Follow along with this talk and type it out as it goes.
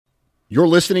You're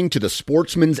listening to the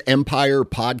Sportsman's Empire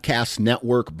Podcast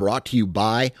Network, brought to you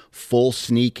by Full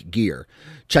Sneak Gear.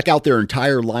 Check out their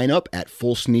entire lineup at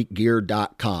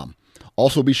fullsneakgear.com.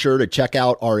 Also be sure to check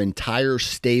out our entire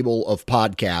stable of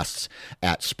podcasts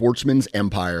at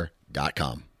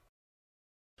sportsmansempire.com.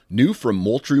 New from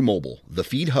Moultrie Mobile, the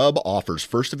Feed Hub offers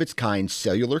first-of-its-kind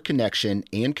cellular connection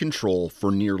and control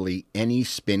for nearly any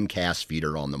spin cast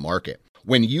feeder on the market.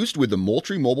 When used with the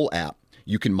Moultrie Mobile app,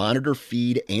 you can monitor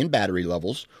feed and battery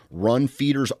levels, run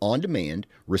feeders on demand,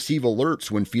 receive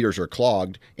alerts when feeders are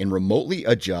clogged, and remotely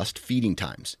adjust feeding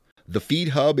times. The Feed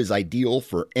Hub is ideal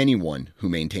for anyone who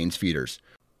maintains feeders.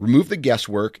 Remove the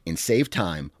guesswork and save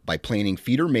time by planning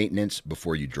feeder maintenance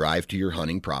before you drive to your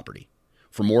hunting property.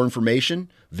 For more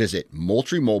information, visit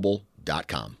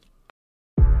MoultrieMobile.com.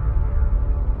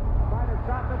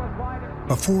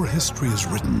 Before history is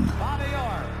written,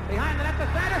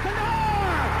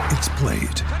 it's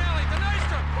played.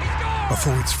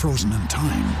 Before it's frozen in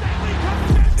time,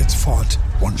 it's fought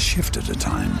one shift at a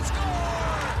time.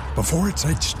 Before it's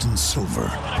etched in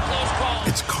silver,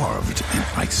 it's carved in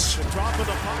ice.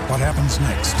 What happens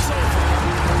next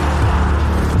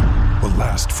will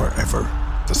last forever.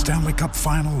 The Stanley Cup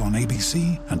Final on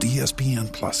ABC and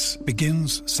ESPN Plus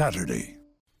begins Saturday.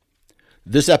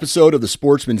 This episode of the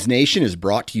Sportsman's Nation is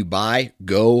brought to you by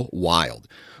Go Wild.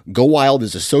 Go Wild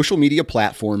is a social media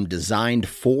platform designed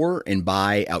for and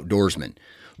by outdoorsmen.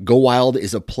 Go Wild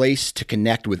is a place to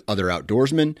connect with other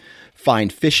outdoorsmen,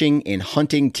 find fishing and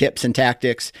hunting tips and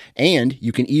tactics, and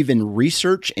you can even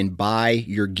research and buy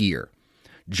your gear.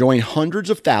 Join hundreds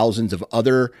of thousands of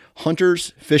other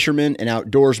hunters, fishermen, and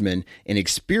outdoorsmen and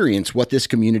experience what this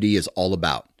community is all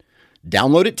about.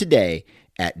 Download it today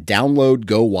at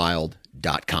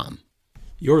downloadgowild.com.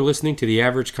 You're listening to the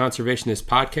Average Conservationist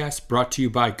Podcast, brought to you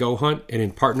by Go Hunt and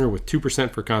in partner with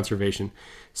 2% for Conservation.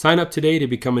 Sign up today to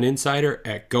become an insider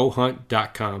at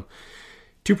gohunt.com.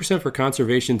 2% for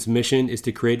Conservation's mission is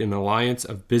to create an alliance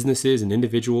of businesses and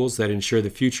individuals that ensure the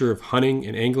future of hunting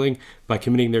and angling by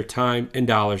committing their time and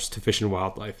dollars to fish and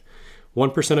wildlife.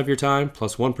 1% of your time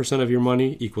plus 1% of your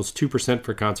money equals 2%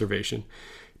 for conservation.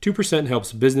 2%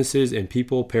 helps businesses and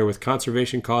people pair with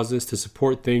conservation causes to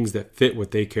support things that fit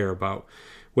what they care about.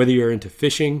 Whether you're into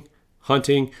fishing,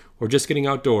 hunting, or just getting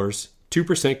outdoors,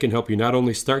 2% can help you not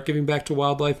only start giving back to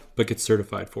wildlife, but get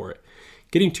certified for it.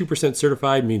 Getting 2%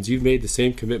 certified means you've made the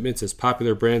same commitments as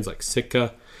popular brands like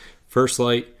Sitka, First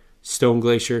Light, Stone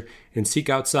Glacier, and Seek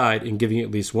Outside in giving at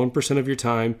least 1% of your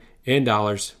time and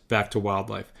dollars back to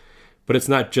wildlife. But it's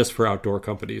not just for outdoor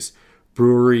companies.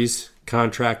 Breweries,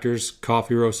 contractors,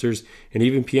 coffee roasters, and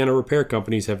even piano repair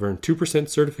companies have earned 2%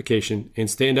 certification and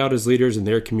stand out as leaders in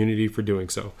their community for doing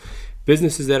so.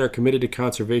 Businesses that are committed to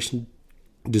conservation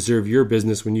deserve your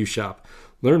business when you shop.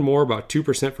 Learn more about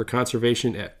 2% for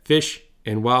conservation at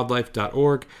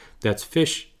fishandwildlife.org. That's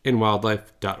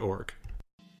fishandwildlife.org.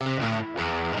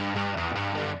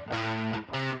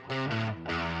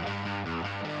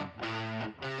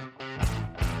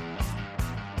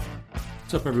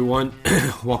 What's up, everyone?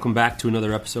 Welcome back to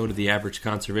another episode of the Average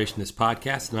Conservationist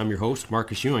Podcast, and I'm your host,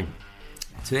 Marcus Ewing.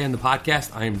 Today on the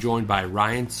podcast, I am joined by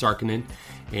Ryan Sarkinen,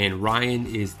 and Ryan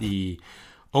is the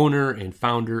owner and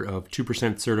founder of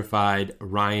 2% Certified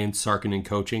Ryan Sarkinen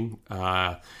Coaching.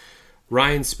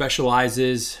 Ryan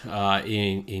specializes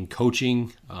in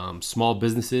coaching small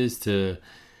businesses to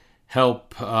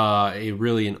help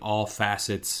really in all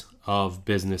facets of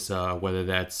business, whether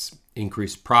that's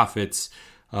increased profits,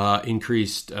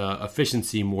 increased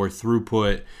efficiency, more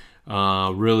throughput,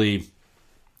 really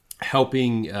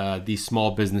helping these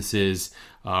small businesses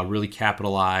really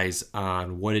capitalize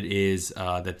on what it is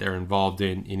that they're involved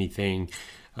in. Anything,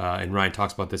 and Ryan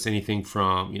talks about this, anything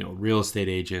from real estate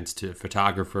agents to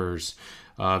photographers,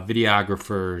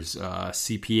 videographers,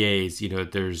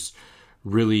 CPAs. There's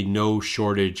really no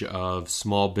shortage of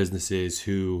small businesses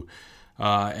who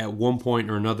at one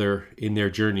point or another in their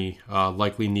journey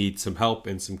likely need some help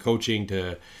and some coaching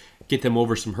to get them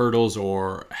over some hurdles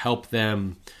or help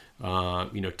them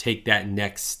take that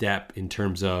next step in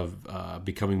terms of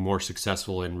becoming more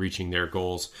successful in reaching their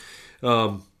goals.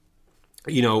 Ryan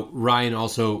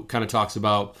also kind of talks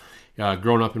about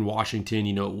growing up in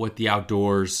Washington, what the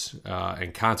outdoors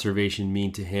and conservation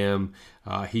mean to him.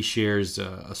 He shares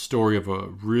a story of a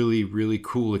really, really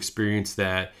cool experience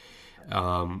that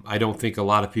I don't think a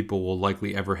lot of people will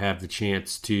likely ever have the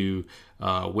chance to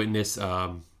witness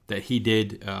that he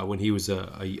did when he was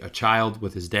a child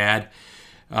with his dad.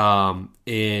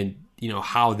 And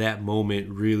how that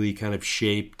moment really kind of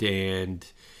shaped and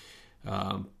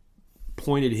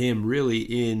pointed him really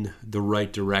in the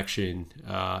right direction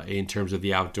in terms of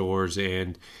the outdoors.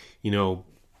 And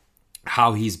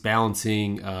how he's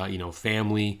balancing,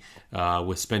 family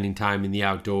with spending time in the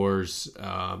outdoors,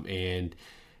 and,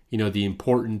 the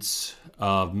importance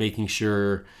of making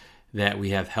sure that we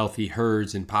have healthy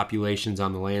herds and populations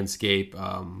on the landscape.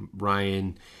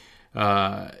 Ryan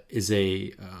is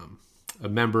a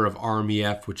member of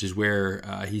RMEF, which is where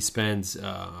he spends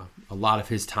a lot of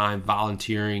his time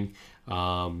volunteering,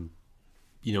 during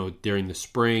the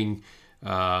spring,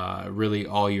 really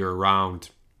all year around.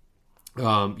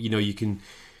 You can,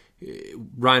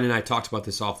 Ryan and I talked about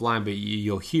this offline, but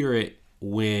you'll hear it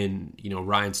when,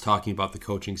 Ryan's talking about the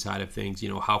coaching side of things,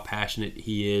 how passionate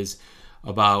he is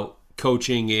about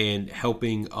coaching and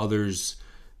helping others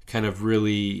kind of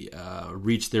really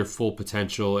reach their full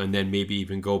potential, and then maybe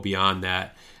even go beyond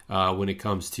that when it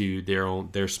comes to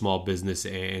their small business,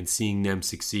 and seeing them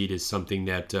succeed is something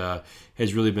that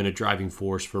has really been a driving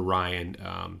force for Ryan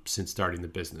since starting the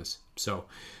business. So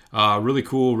really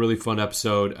cool, really fun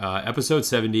episode. Episode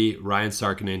 70, Ryan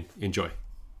Sarkinen. Enjoy.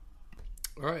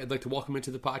 All right, I'd like to welcome into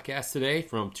the podcast today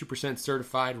from 2%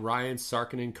 certified Ryan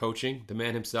Sarkinen Coaching, the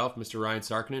man himself, Mr. Ryan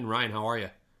Sarkinen. Ryan, how are you?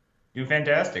 Doing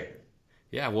fantastic.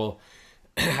 Yeah, well,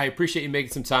 I appreciate you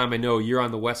making some time. I know you're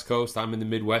on the West Coast. I'm in the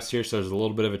Midwest here, so there's a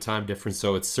little bit of a time difference.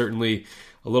 So it's certainly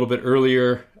a little bit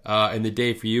earlier in the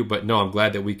day for you. But no, I'm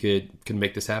glad that we can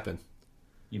make this happen.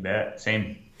 You bet.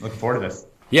 Same. Looking forward to this.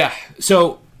 Yeah.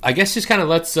 So I guess just kind of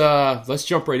let's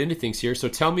jump right into things here. So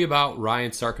tell me about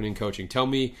Ryan Sarkinen Coaching. Tell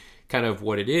me kind of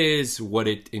what it is, what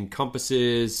it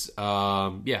encompasses.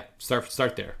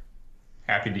 Start there.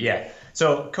 Happy to, yeah.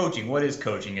 So coaching, what is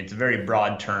coaching? It's a very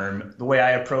broad term. The way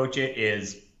I approach it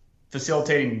is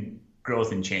facilitating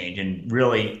growth and change and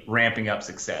really ramping up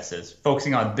successes,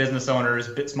 focusing on business owners,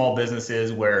 small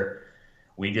businesses where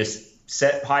we just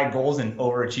set high goals and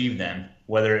overachieve them,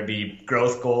 whether it be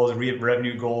growth goals,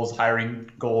 revenue goals,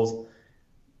 hiring goals,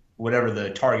 whatever the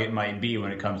target might be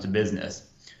when it comes to business.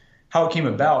 How it came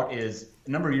about is a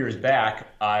number of years back,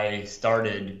 I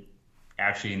started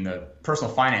actually in the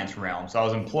personal finance realm. So I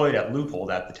was employed at Loopold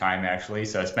at the time, actually.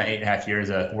 So I spent 8.5 years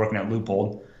working at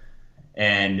Loopold,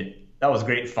 and that was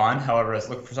great fun. However, I was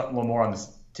looking for something a little more on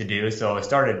this to do. So I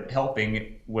started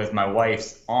helping with my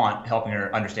wife's aunt, helping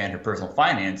her understand her personal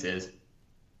finances,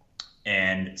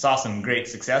 and saw some great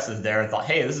successes there and thought,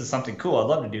 hey, this is something cool. I'd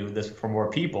love to do this for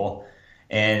more people,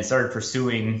 and started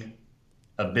pursuing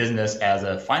a business as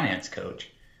a finance coach.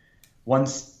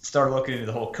 Once started looking into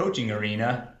the whole coaching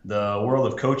arena, the world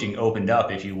of coaching opened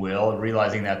up, if you will,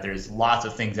 realizing that there's lots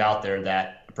of things out there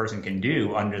that a person can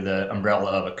do under the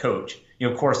umbrella of a coach.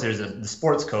 Of course, there's the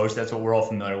sports coach. That's what we're all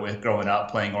familiar with growing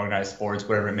up, playing organized sports,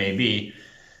 whatever it may be.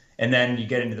 And then you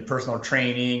get into the personal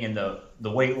training and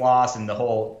the weight loss and the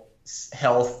whole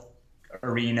health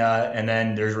arena. And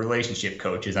then there's relationship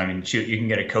coaches. I mean, shoot, you can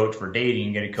get a coach for dating,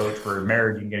 you can get a coach for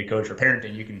marriage, you can get a coach for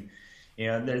parenting, you can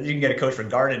get a coach for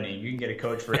gardening, you can get a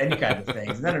coach for any kind of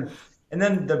things. And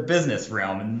then the business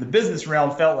realm. And the business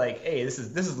realm felt like, hey, this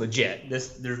is legit.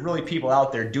 There's really people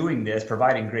out there doing this,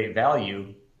 providing great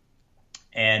value.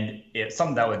 And it's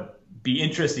something that would be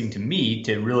interesting to me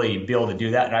to really be able to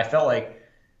do that. And I felt like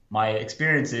my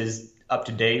experiences up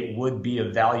to date would be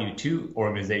of value to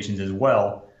organizations as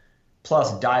well,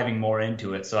 plus diving more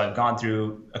into it. So I've gone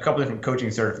through a couple different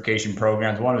coaching certification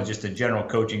programs. One was just a general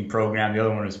coaching program. The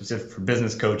other one was specific for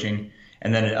business coaching.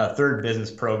 And then a third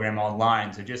business program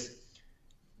online. So just,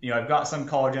 I've got some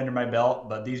college under my belt,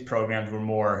 but these programs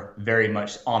were very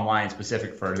much online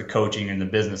specific for the coaching and the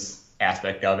business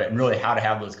aspect of it, and really how to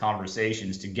have those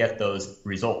conversations to get those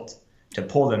results, to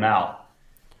pull them out.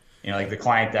 Like the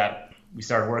client that we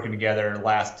started working together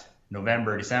last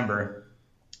November, December,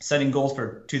 setting goals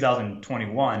for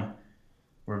 2021.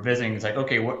 We're visiting. It's like,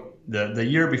 okay, what the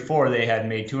year before they had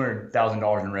made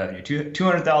 $200,000 in revenue,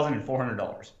 $200,000 and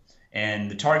 $400.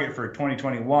 And the target for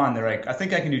 2021, they're like, I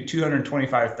think I can do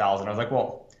 $225,000. I was like,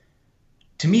 well,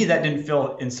 to me, that didn't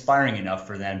feel inspiring enough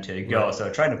for them to go. Right. So I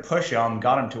tried to push them,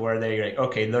 got them to where they're like,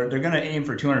 okay, they're going to aim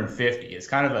for 250. It's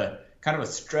kind of a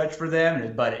stretch for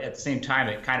them, but at the same time,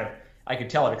 I could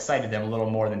tell it excited them a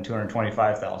little more than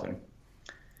 225,000.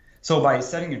 So by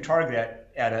setting your target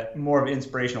at a more of an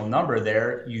inspirational number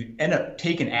there, you end up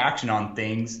taking action on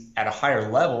things at a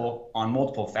higher level on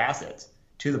multiple facets,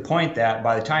 to the point that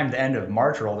by the time the end of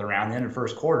March rolled around, the end of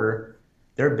first quarter,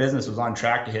 their business was on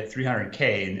track to hit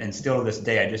 $300K, and still to this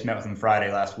day, I just met with them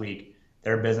Friday last week,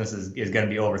 their business is going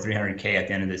to be over $300K at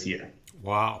the end of this year.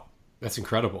 Wow, that's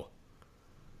incredible.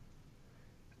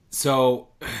 So,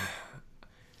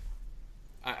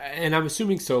 and I'm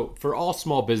assuming, so for all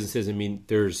small businesses, I mean,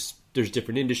 there's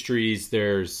different industries,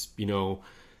 there's,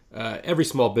 every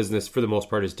small business for the most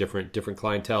part is different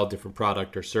clientele, different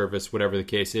product or service, whatever the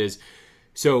case is.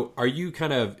 So are you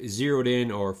kind of zeroed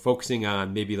in or focusing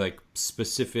on maybe like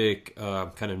specific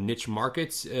kind of niche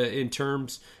markets in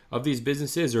terms of these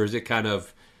businesses, or is it kind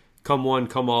of come one,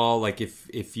 come all? Like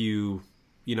if you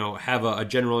have a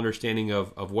general understanding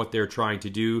of what they're trying to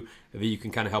do, that you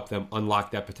can kind of help them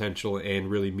unlock that potential and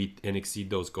really meet and exceed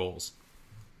those goals?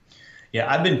 Yeah,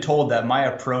 I've been told that my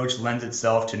approach lends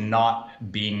itself to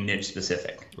not being niche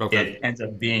specific. Okay. It ends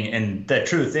up being, and the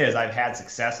truth is I've had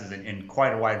successes in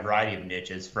quite a wide variety of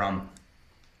niches, from,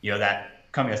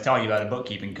 that company I was telling you about, a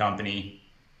bookkeeping company,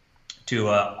 to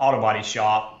a auto body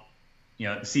shop,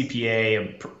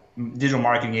 CPA, a digital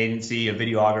marketing agency, a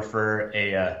videographer,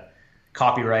 a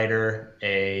copywriter,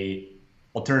 a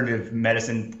alternative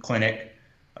medicine clinic,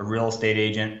 a real estate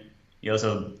agent.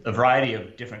 So a variety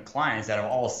of different clients that have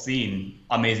all seen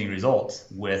amazing results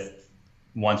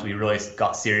once we really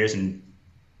got serious and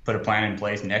put a plan in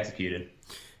place and executed.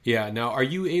 Yeah. Now, are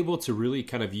you able to really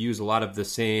kind of use a lot of the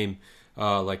same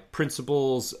like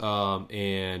principles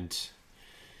and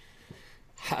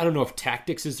I don't know if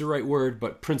tactics is the right word,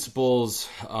 but principles.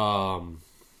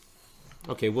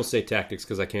 Okay, we'll say tactics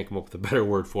because I can't come up with a better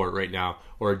word for it right now,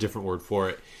 or a different word for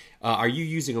it. Are you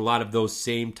using a lot of those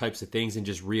same types of things and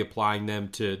just reapplying them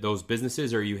to those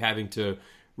businesses, or are you having to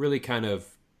really kind of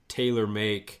tailor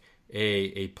make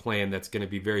a plan that's going to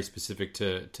be very specific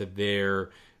to their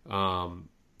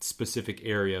specific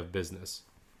area of business?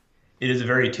 It is a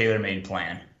very tailor-made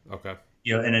plan. Okay.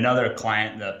 And another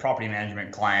client, the property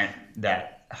management client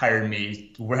that hired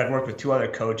me, had worked with two other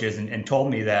coaches and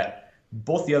told me that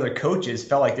both the other coaches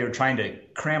felt like they were trying to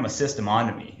cram a system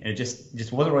onto me, and it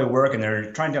just wasn't really working.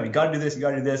 They're trying to tell me, you got to do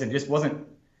this, and it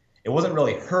wasn't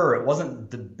really her. It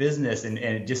wasn't the business, and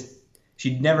it just,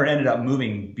 she never ended up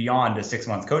moving beyond a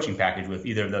 6-month coaching package with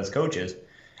either of those coaches.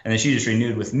 And then she just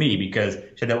renewed with me because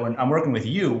she said that when I'm working with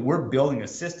you, we're building a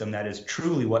system that is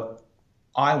truly what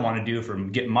I want to do for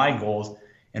getting my goals,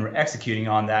 and we're executing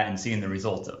on that and seeing the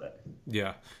results of it.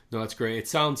 Yeah, no, that's great. It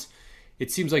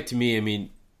seems like to me, I mean,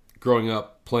 growing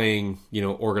up playing,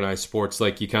 organized sports,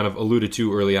 like you kind of alluded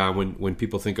to early on when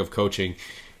people think of coaching,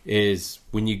 is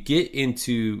when you get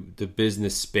into the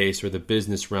business space or the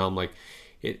business realm, like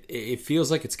it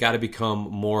feels like it's got to become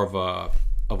more of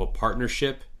a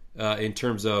partnership in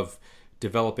terms of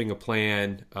developing a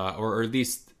plan or at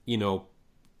least,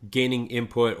 gaining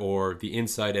input or the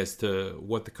insight as to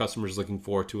what the customer is looking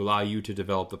for to allow you to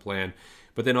develop the plan,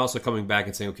 but then also coming back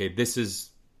and saying, okay, this is,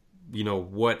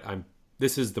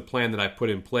 this is the plan that I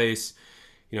put in place.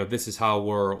 This is how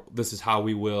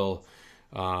we will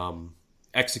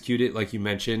execute it, like you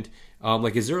mentioned.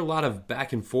 Like, is there a lot of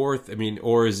back and forth? I mean,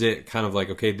 or is it kind of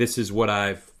like, okay, this is what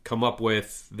I've come up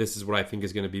with. This is what I think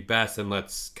is going to be best, and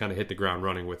let's kind of hit the ground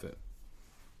running with it.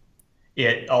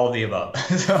 All of the above.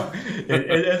 So it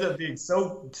ends up being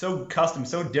so custom,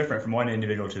 so different from one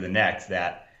individual to the next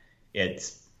that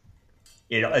it's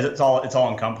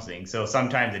all encompassing. So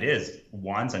sometimes it is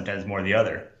one, sometimes more the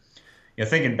other.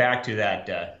 Thinking back to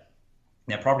that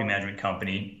property management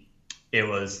company, it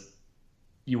was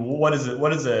what is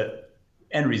the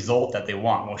end result that they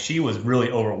want? Well, she was really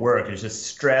overworked. There's just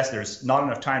stress. There's not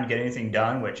enough time to get anything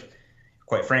done, which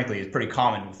quite frankly is pretty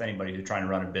common with anybody who's trying to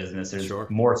run a business. There's Sure.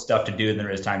 more stuff to do than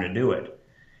there is time to do it.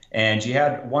 And she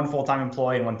had one full-time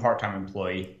employee and one part-time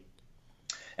employee.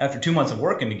 After 2 months of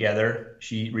working together,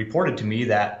 she reported to me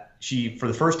that she, for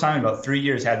the first time in about 3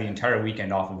 years, had the entire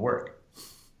weekend off of work.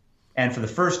 And for the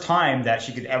first time that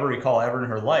she could ever recall ever in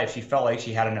her life, she felt like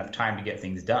she had enough time to get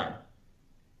things done.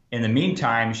 In the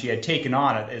meantime, she had taken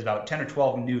on about 10 or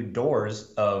 12 new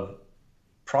doors of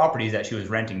properties that she was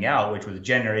renting out, which was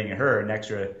generating her an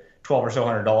extra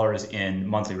 $1,200 or so in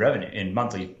monthly revenue, in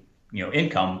monthly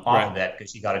income off of that,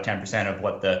 because she got a 10% of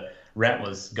what the rent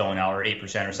was going out, or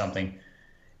 8% or something.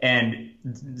 And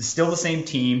still the same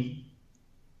team,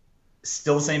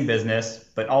 still the same business,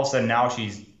 but all of a sudden now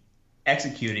she's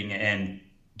executing and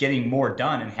getting more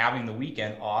done and having the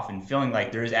weekend off and feeling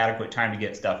like there is adequate time to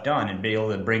get stuff done and be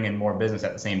able to bring in more business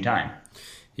at the same time.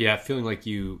 Yeah, feeling like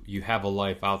you have a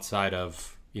life outside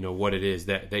of what it is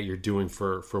that you're doing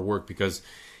for work. Because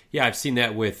I've seen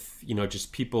that with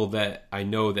just people that I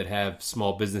know that have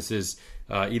small businesses,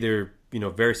 either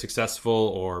very successful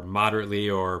or moderately,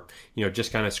 or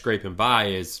just kind of scraping by.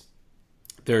 Is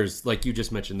there's, like you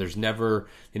just mentioned, they never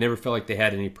felt like they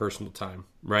had any personal time,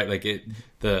 right? Like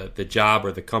the job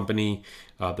or the company,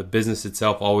 the business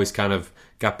itself always kind of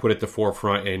got put at the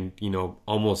forefront, and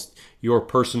almost your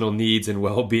personal needs and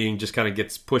well-being just kind of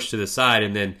gets pushed to the side,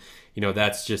 and then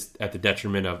that's just at the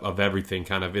detriment of everything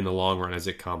kind of in the long run as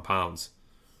it compounds.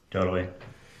 Totally.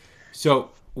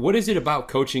 So what is it about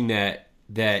coaching that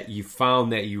you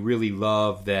found that you really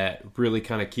love, that really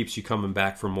kind of keeps you coming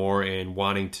back for more and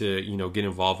wanting to, get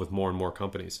involved with more and more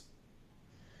companies?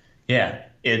 Yeah,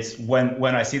 it's when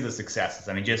I see the successes.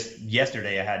 I mean, just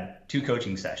yesterday I had 2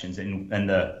 coaching sessions, and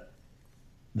the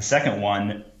second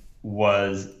one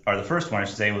the first one I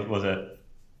should say was a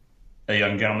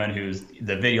young gentleman who's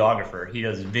the videographer. He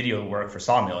does video work for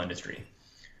sawmill industry,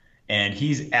 and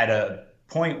he's at a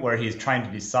point where he's trying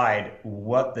to decide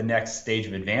what the next stage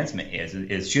of advancement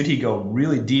is should he go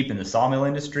really deep in the sawmill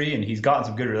industry, and he's gotten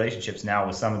some good relationships now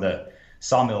with some of the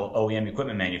sawmill OEM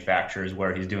equipment manufacturers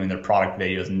where he's doing their product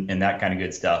videos and that kind of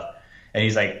good stuff. And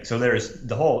he's like, so there's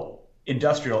the whole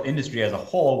industrial industry as a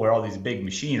whole where all these big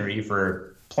machinery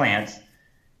for plants,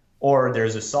 or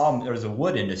there's a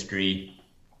wood industry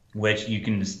which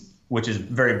is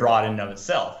very broad in and of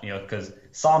itself, because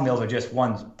sawmills are just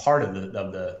one part of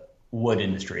the wood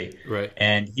industry. Right.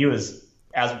 And he was,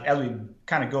 as we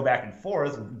kind of go back and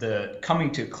forth, the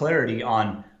coming to clarity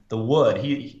on the wood,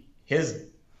 his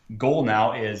goal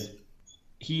now is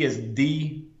he is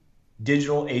the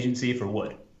digital agency for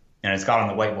wood. And it's got on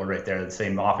the whiteboard right there, the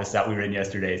same office that we were in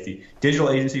yesterday. It's the digital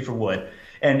agency for wood.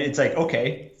 And it's like,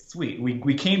 okay, sweet.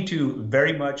 We came to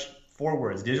very much 4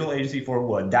 words, digital agency for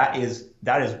wood. That is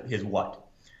his what.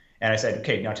 And I said,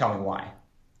 okay, now tell me why. I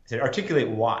said, articulate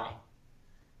why.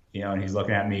 And he's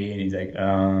looking at me and he's like,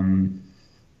 and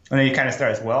then he kind of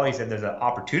starts, well, he said there's an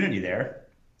opportunity there,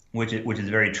 which is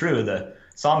very true. The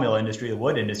sawmill industry, the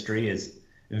wood industry, is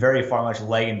very far much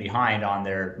lagging behind on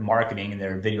their marketing and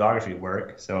their videography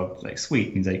work. So like,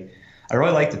 sweet. He's like, I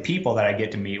really like the people that I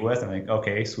get to meet with. I'm like,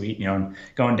 okay, sweet. And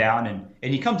going down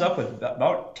and he comes up with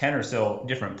about 10 or so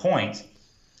different points.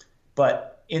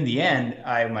 But in the end,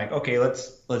 I'm like, okay,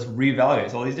 let's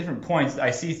reevaluate. So all these different points,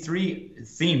 I see 3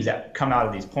 themes that come out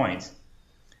of these points.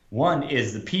 One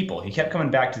is the people. He kept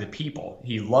coming back to the people.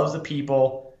 He loves the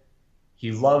people.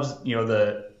 He loves,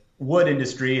 the wood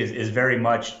industry is very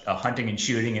much a hunting and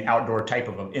shooting and outdoor type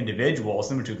of individual,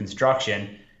 similar to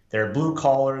construction. They're blue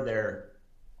collar. They're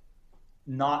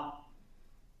not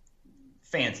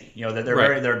fancy. They're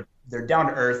right. they're down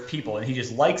to earth people, and he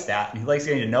just likes that. And he likes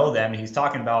getting to know them. And he's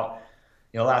talking about,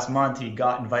 last month he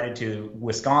got invited to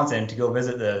Wisconsin to go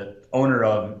visit the owner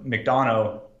of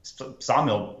McDonough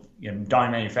Sawmill,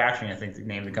 Donnie Manufacturing, I think the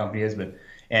name of the company is,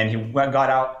 and he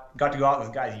got to go out with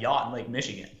this guy's yacht in Lake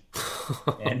Michigan.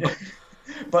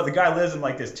 But the guy lives in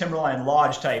like this Timberline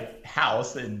Lodge type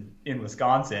house in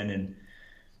Wisconsin and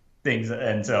things.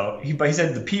 And so he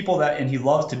said the people and he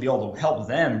loves to be able to help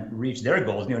them reach their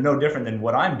goals, no different than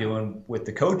what I'm doing with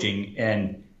the coaching,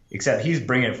 and except he's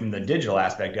bringing it from the digital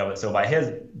aspect of it. So by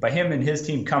him and his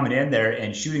team coming in there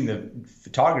and shooting the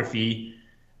photography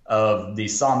of the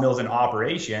sawmills in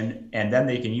operation, and then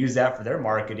they can use that for their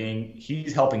marketing,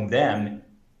 he's helping them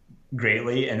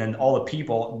greatly. And then all the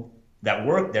people that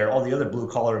work there, all the other blue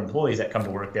collar employees that come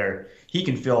to work there, he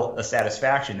can feel a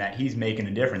satisfaction that he's making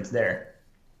a difference there.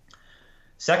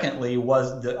 Secondly,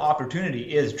 was the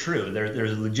opportunity is true.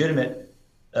 There's a legitimate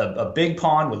a big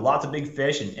pond with lots of big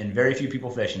fish and very few people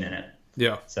fishing in it.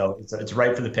 Yeah. So it's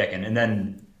ripe for the picking. And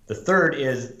then the third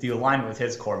is the alignment with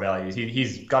his core values.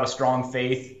 He's got a strong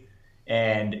faith,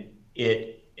 and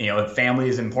family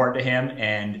is important to him,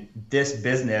 and this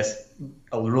business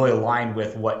really aligned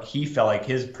with what he felt like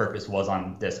his purpose was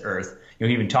on this earth. He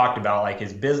even talked about like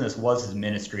his business was his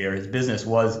ministry, or his business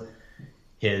was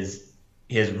his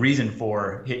reason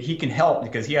for he can help,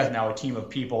 because he has now a team of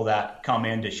people that come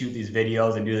in to shoot these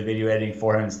videos and do the video editing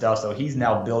for him and stuff. So he's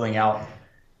now building out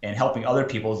and helping other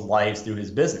people's lives through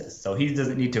his business. So he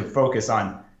doesn't need to focus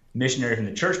on missionary from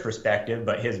the church perspective,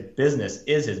 but his business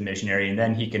is his missionary, and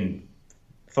then he can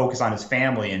focus on his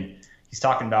family. And he's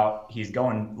talking about he's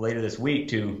going later this week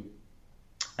to,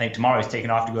 I think tomorrow he's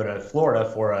taking off to go to Florida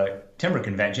for a timber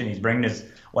convention. He's bringing his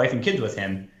wife and kids with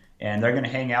him, and they're going to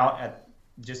hang out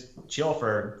just chill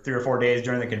for 3 or 4 days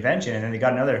during the convention, and then they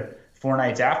got another 4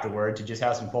 nights afterward to just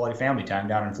have some quality family time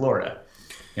down in Florida.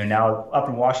 Now up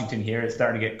in Washington here, it's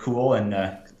starting to get cool and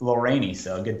a little rainy,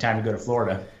 so a good time to go to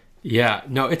Florida. Yeah,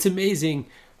 no, it's amazing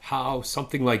how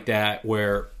something like that,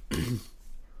 where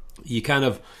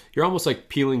you're almost like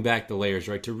peeling back the layers,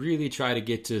 right? To really try to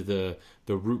get to the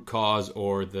root cause,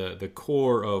 or the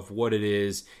core of what it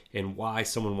is and why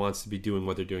someone wants to be doing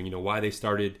what they're doing, why they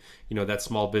started, that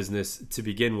small business to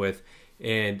begin with.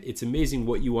 And it's amazing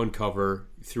what you uncover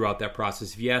throughout that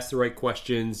process. If you ask the right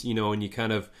questions, and you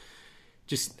kind of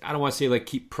just, I don't want to say like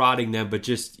keep prodding them, but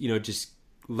just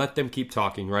let them keep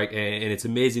talking, right? And it's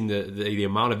amazing the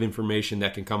amount of information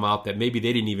that can come out that maybe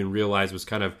they didn't even realize was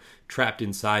kind of trapped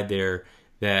inside there,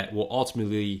 that will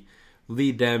ultimately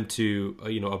lead them to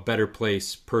a better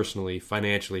place personally,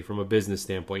 financially, from a business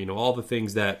standpoint. All the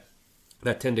things that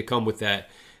tend to come with that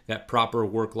proper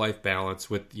work-life balance,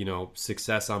 with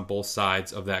success on both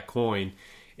sides of that coin.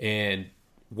 And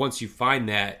once you find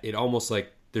that, it almost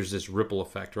like there's this ripple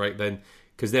effect, right?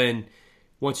 Because then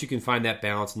once you can find that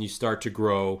balance and you start to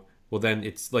grow, well, then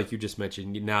it's like you just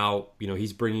mentioned. Now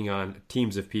he's bringing on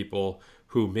teams of people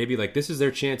who maybe like this is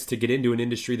their chance to get into an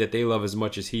industry that they love as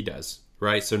much as he does,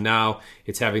 right? So now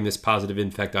it's having this positive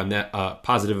effect on them,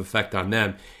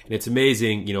 and it's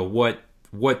amazing,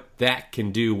 what that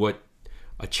can do, what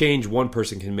a change one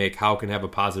person can make, how it can have a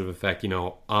positive effect,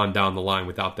 on down the line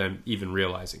without them even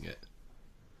realizing it.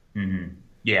 Mm-hmm.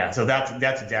 Yeah, so that's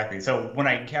exactly. So when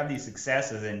I have these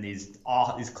successes and these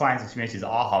clients experience these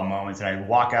aha moments, and I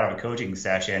walk out of a coaching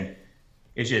session,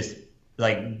 it's just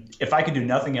like if I could do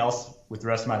nothing else with the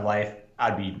rest of my life,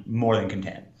 I'd be more than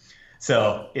content.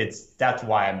 So that's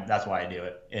why I do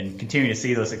it, and continue to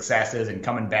see those successes and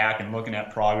coming back and looking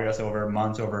at progress over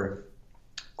months, over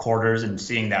quarters, and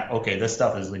seeing that, okay, this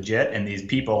stuff is legit and these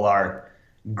people are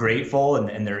grateful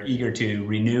and they're eager to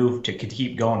renew, to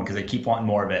keep going because they keep wanting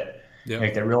more of it. Yeah.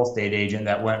 Like the real estate agent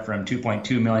that went from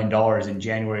 $2.2 million in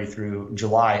January through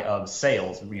July of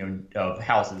sales, of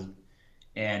houses.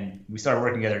 And we started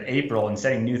working together in April and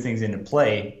setting new things into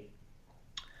play.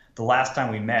 The last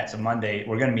time we met, so Monday,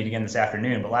 we're going to meet again this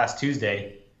afternoon, but last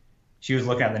Tuesday, she was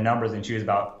looking at the numbers and she was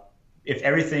about,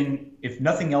 if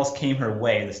nothing else came her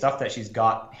way, the stuff that she's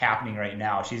got happening right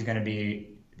now, she's going to be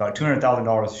about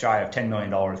 $200,000 shy of $10 million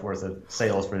worth of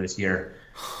sales for this year,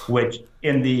 which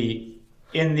in the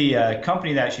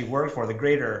company that she worked for, the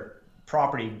greater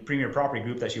premier property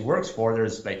group that she works for,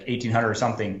 there's like 1,800 or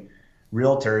something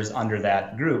realtors under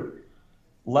that group.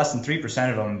 Less than 3%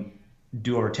 of them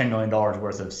do over $10 million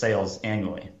worth of sales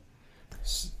annually.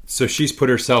 So she's put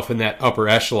herself in that upper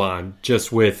echelon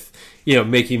just with,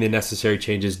 making the necessary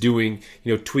changes, doing,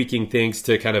 tweaking things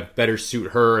to kind of better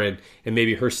suit her and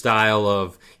maybe her style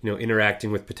of,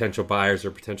 interacting with potential buyers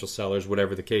or potential sellers,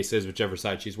 whatever the case is, whichever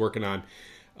side she's working on.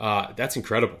 That's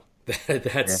incredible.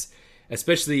 That's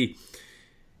especially,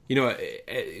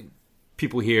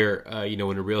 people here,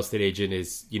 when a real estate agent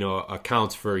is,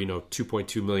 accounts for,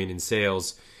 2.2 million in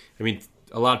sales. I mean,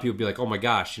 a lot of people be like, oh my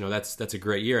gosh, that's a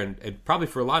great year. And probably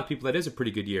for a lot of people, that is a pretty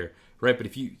good year, right? But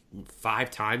if you 5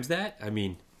 times that, I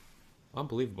mean,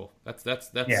 unbelievable. That's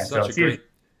such a great.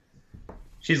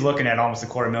 She's looking at almost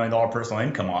 $250,000 personal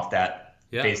income off that,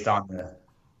 based on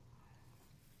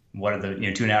what are the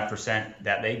 2.5%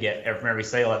 that they get from every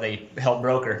sale that they help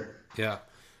broker. Yeah.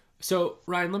 So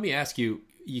Ryan, let me ask you.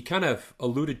 You kind of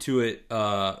alluded to it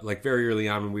like very early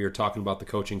on when we were talking about the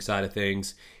coaching side of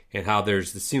things and how it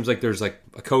seems like there's like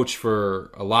a coach for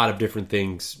a lot of different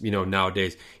things,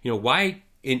 nowadays. Why,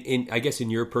 I guess in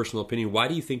your personal opinion, why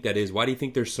do you think that is? Why do you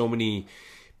think there's so many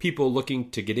people looking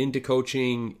to get into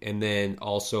coaching, and then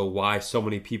also why so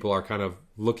many people are kind of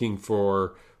looking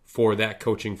for that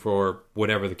coaching for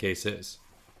whatever the case is?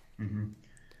 Mm-hmm.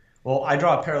 Well, I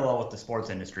draw a parallel with the sports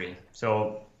industry.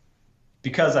 So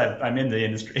because I'm in the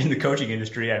industry, in the coaching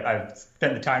industry, I've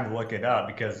spent the time to look it up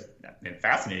because it's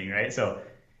fascinating, right? So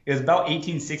it was about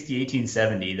 1860,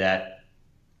 1870 that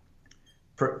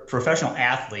professional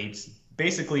athletes,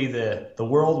 basically the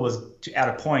world was at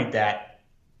a point that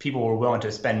people were willing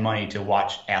to spend money to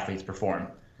watch athletes perform.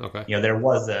 Okay. There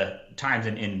was times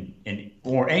in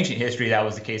more ancient history that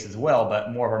was the case as well,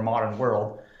 but more of our modern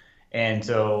world. And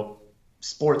so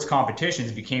sports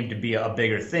competitions became to be a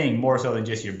bigger thing, more so than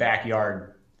just your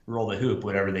backyard roll the hoop,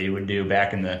 whatever they would do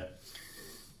back in the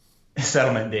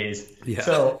settlement days. Yeah.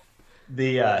 So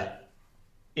it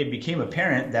became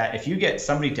apparent that if you get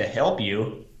somebody to help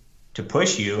you, to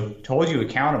push you, to hold you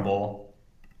accountable,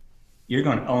 you're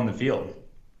going to own the field.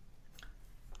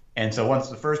 And so once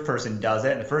the first person does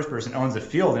it and the first person owns the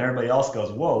field and everybody else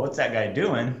goes, whoa, what's that guy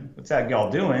doing? What's that gal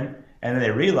doing? And then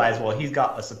they realize, well, he's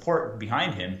got a support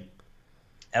behind him.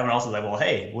 Everyone else is like, well,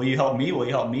 hey, will you help me? Will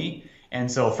you help me?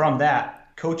 And so from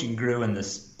that, coaching grew in the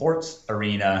sports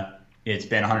arena. It's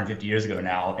been 150 years ago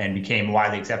now and became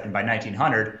widely accepted. By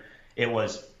 1900, it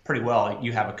was pretty well,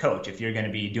 you have a coach. If you're going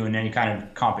to be doing any kind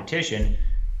of competition,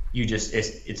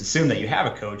 it's assumed that you have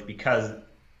a coach, because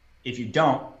if you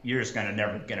don't, you're just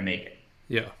never going to make it.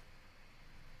 Yeah.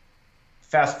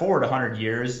 Fast forward 100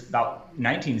 years, about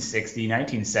 1960,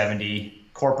 1970,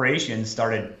 corporations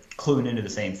started cluing into the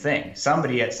same thing.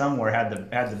 Somebody at somewhere had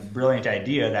the brilliant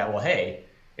idea that, well, hey,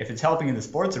 if it's helping in the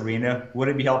sports arena, would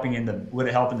it help in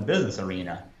the business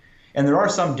arena? And there are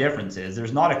some differences.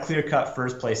 There's not a clear-cut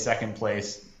first place, second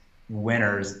place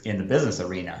winners in the business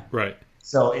arena. Right.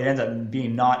 So it ends up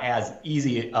being not as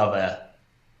easy of a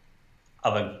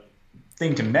of a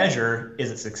thing to measure.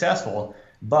 Is it successful?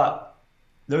 But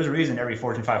there's a reason every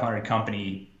Fortune 500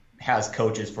 company has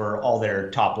coaches for all their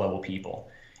top level people.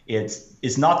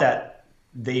 It's not that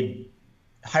they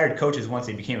hired coaches once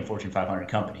they became a Fortune 500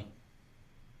 company.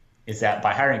 It's that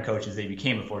by hiring coaches, they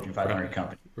became a Fortune 500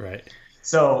 company. Right.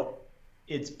 So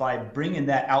it's by bringing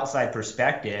that outside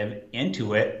perspective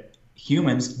into it,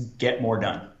 humans get more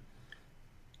done.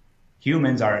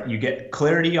 You get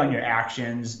clarity on your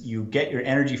actions, you get your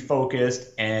energy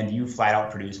focused, and you flat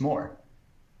out produce more.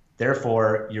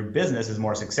 Therefore, your business is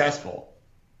more successful.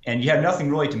 And you have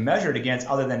nothing really to measure it against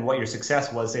other than what your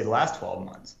success was, say, the last 12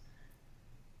 months.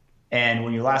 And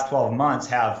when your last 12 months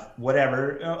have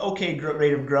whatever, okay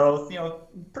rate of growth,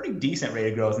 pretty decent rate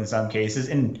of growth in some cases,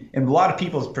 and in a lot of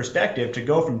people's perspective, to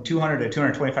go from $200,000 to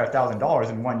 $225,000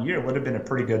 in 1 year would have been a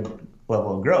pretty good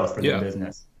level of growth for the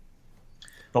business.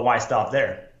 But why stop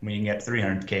there when you can get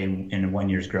 $300K in 1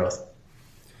 year's growth?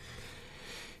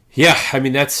 Yeah, I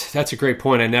mean, that's a great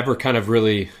point. I never kind of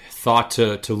really thought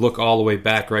to look all the way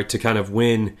back, right, to kind of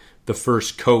when the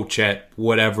first coach at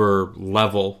whatever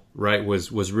level, right,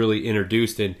 was really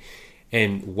introduced,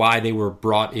 and why they were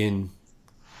brought in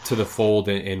to the fold,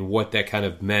 and what that kind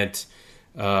of meant,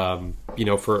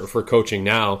 for coaching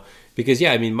now. Because,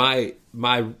 yeah, I mean, my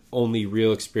only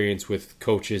real experience with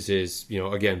coaches is,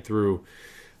 again, through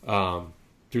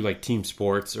like team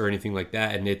sports or anything like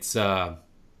that. And it's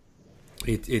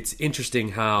interesting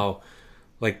how,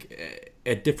 like,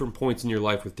 at different points in your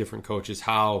life with different coaches,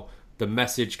 how the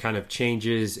message kind of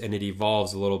changes and it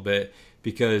evolves a little bit.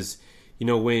 Because,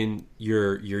 when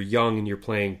you're young and you're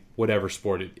playing whatever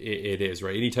sport it is,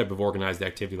 right? Any type of organized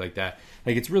activity like that,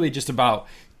 like, it's really just about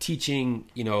teaching,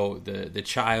 the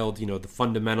child, the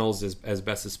fundamentals as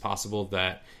best as possible,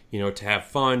 that, to have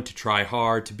fun, to try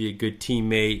hard, to be a good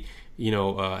teammate,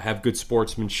 have good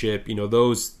sportsmanship,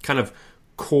 those kind of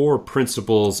core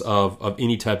principles of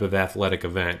any type of athletic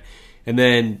event. And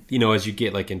then, as you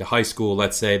get like into high school,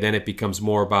 let's say, then it becomes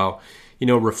more about,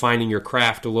 refining your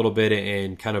craft a little bit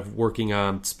and kind of working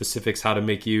on specifics, how to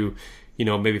make you,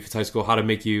 maybe if it's high school, how to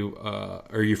make you,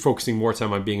 or you're focusing more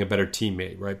time on being a better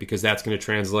teammate, right? Because that's going to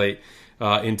translate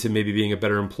into maybe being a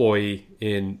better employee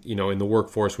in the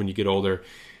workforce when you get older.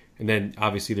 And then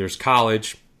obviously there's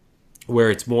college, where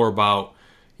it's more about,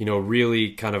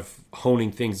 really kind of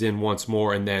honing things in once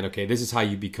more. And then, okay, this is how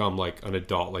you become like an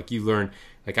adult. Like, you learn,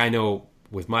 like, I know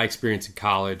with my experience in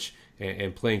college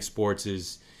and playing sports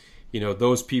is,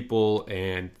 those people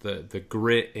and the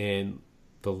grit and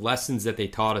the lessons that they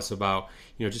taught us about,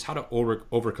 just how to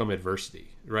overcome adversity,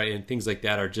 right? And things like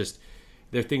that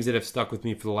they're things that have stuck with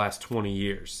me for the last 20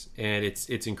 years. And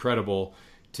it's incredible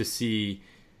to see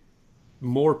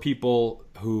more people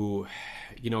who,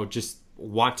 just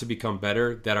want to become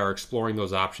better, that are exploring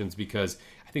those options. Because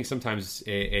I think sometimes,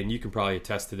 and you can probably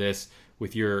attest to this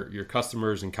with your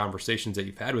customers and conversations that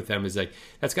you've had with them, is like,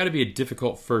 that's got to be a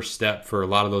difficult first step for a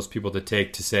lot of those people to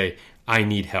take, to say, I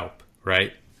need help,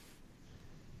 right?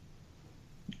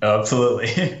 Absolutely.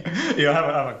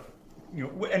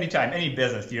 Anytime, any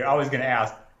business, you're always going to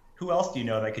ask, who else do you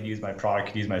know that could use my product,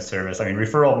 could use my service? I mean,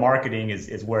 referral marketing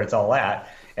is where it's all at.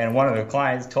 And one of the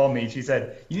clients told me, she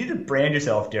said, you need to brand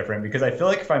yourself different, because I feel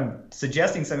like if I'm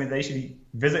suggesting something, they should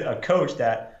visit a coach,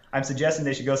 that I'm suggesting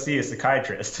they should go see a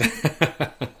psychiatrist.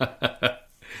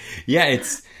 Yeah,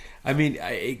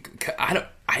 I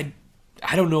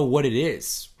don't know what it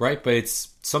is, right? But it's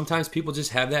sometimes people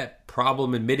just have that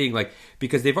problem admitting, like,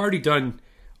 because they've already done,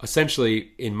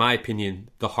 essentially, in my opinion,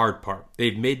 the hard part.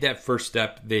 They've made that first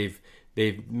step. They've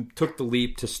took the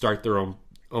leap to start their own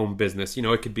business.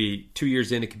 It could be 2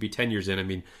 years in, it could be 10 years in. I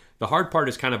mean, the hard part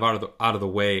is kind of out of the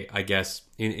way, I guess,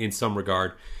 in some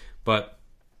regard. But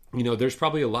there's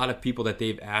probably a lot of people that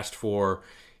they've asked for,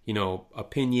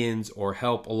 opinions or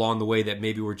help along the way, that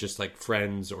maybe were just like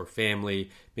friends or family,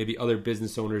 maybe other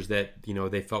business owners that,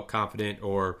 they felt confident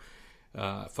or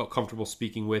felt comfortable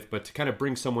speaking with. But to kind of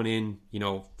bring someone in,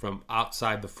 from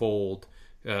outside the fold,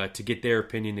 to get their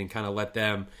opinion and kind of let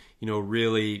them,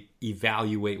 really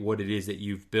evaluate what it is that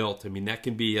you've built. I mean, that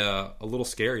can be a little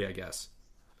scary, I guess.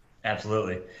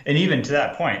 Absolutely. And even to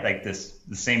that point, like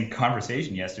the same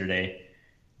conversation yesterday,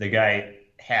 the guy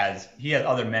has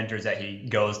other mentors that he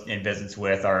goes and visits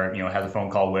with, or, has a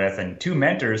phone call with, and two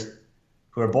mentors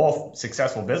who are both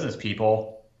successful business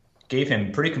people gave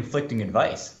him pretty conflicting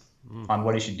advice on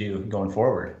what he should do going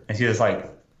forward. And he was like,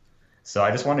 so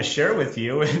I just want to share with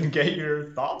you and get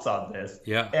your thoughts on this.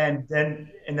 Yeah. And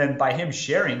then by him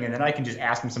sharing, and then I can just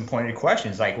ask him some pointed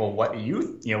questions like, well, what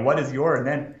do what is your,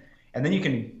 and then you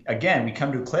can, again, we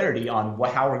come to clarity on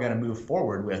how we're going to move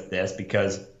forward with this,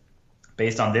 because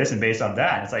based on this and based on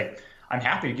that, it's like, I'm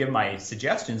happy to give my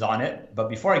suggestions on it. But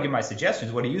before I give my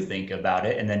suggestions, what do you think about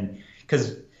it? And then,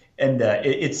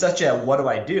 it's such a, what do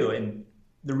I do? And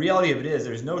the reality of it is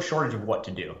there's no shortage of what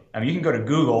to do. I mean, you can go to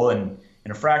Google and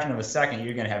in a fraction of a second,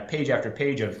 you're going to have page after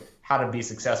page of how to be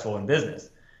successful in business.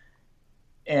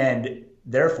 And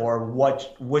therefore,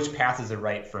 which path is it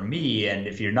right for me? And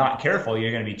if you're not careful,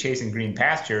 you're going to be chasing green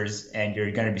pastures and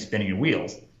you're going to be spinning your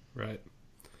wheels. Right.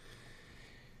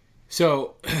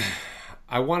 So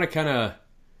I want to kind of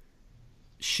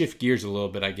shift gears a little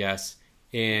bit, I guess.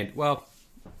 And, well,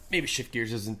 maybe shift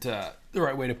gears isn't the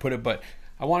right way to put it, but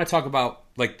I want to talk about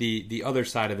like the other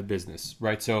side of the business,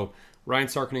 right? So Ryan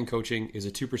Sarkinen Coaching is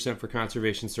a 2% for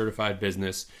Conservation certified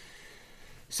business.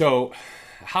 So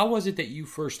how was it that you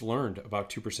first learned about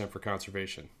 2% for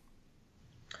Conservation?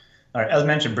 All right. As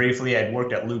mentioned briefly, I'd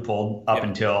worked at Leupold up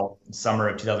until summer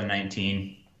of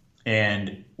 2019.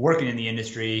 And working in the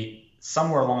industry,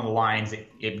 somewhere along the lines,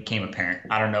 it became apparent.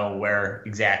 I don't know where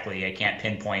exactly. I can't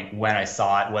pinpoint when I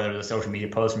saw it, whether it was a social media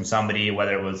post from somebody,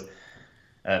 whether it was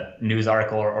a news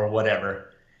article or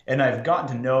whatever. And I've gotten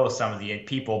to know some of the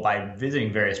people by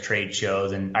visiting various trade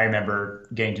shows. And I remember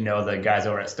getting to know the guys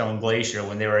over at Stone Glacier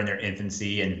when they were in their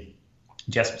infancy. And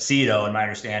Jeff Cito, and my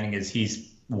understanding is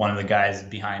he's one of the guys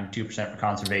behind 2% for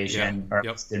Conservation, or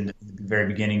in the very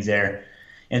beginnings there.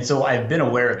 And so I've been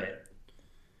aware of it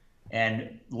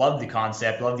and loved the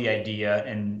concept, loved the idea,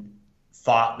 and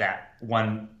thought that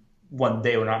one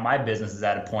day when my business is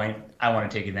at a point, I want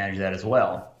to take advantage of that as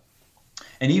well.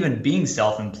 And even being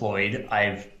self-employed,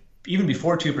 even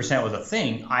before 2% was a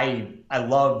thing, I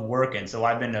loved working. So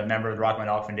I've been a member of the Rocky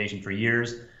Mountain Elk Foundation for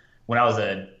years. When I was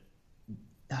a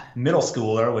middle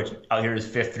schooler, which out here is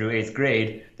 5th through 8th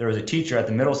grade, there was a teacher at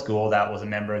the middle school that was a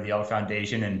member of the Elk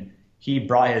Foundation, and he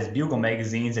brought his Bugle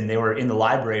magazines, and they were in the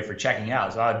library for checking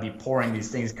out. So I'd be pouring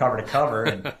these things cover to cover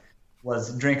and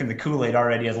was drinking the Kool-Aid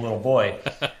already as a little boy.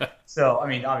 So, I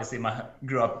mean, obviously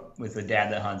grew up with a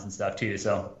dad that hunts and stuff too.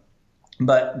 So,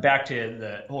 but back to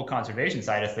the whole conservation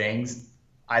side of things,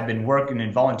 I've been working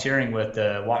and volunteering with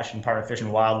the Washington Department of Fish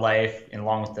and Wildlife and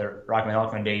along with the Rocky Mountain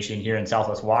Elk Foundation here in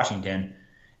Southwest Washington,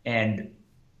 and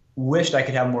wished I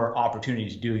could have more opportunity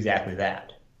to do exactly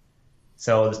that.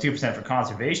 So this 2% for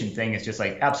Conservation thing is just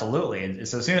like, absolutely. And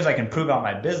so as soon as I can prove out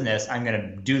my business, I'm going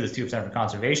to do this 2% for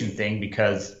Conservation thing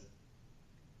because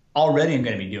already I'm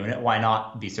going to be doing it. Why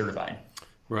not be certified?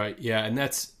 Right. Yeah. And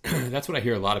that's what I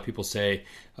hear a lot of people say,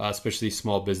 especially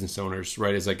small business owners,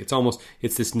 right? Is like,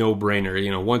 it's this no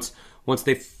brainer, once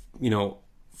they,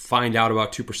 find out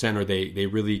about 2% or they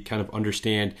really kind of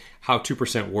understand how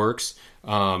 2% works.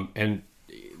 And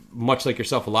much like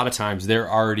yourself, a lot of times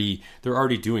they're already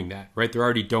doing that, right? They're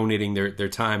already donating their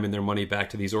time and their money back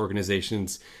to these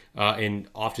organizations. And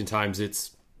oftentimes it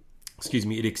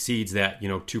exceeds that,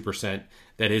 2%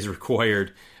 that is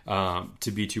required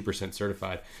to be 2%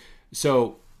 certified.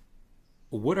 So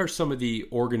what are some of the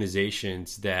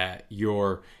organizations that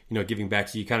you're, giving back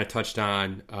to? You kind of touched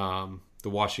on the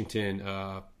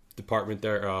Washington department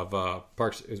there of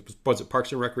Parks. Was it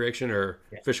Parks and Recreation or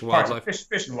Fish and Wildlife?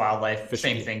 Fish and Wildlife,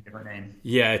 same thing, different name.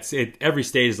 Yeah, every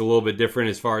state is a little bit different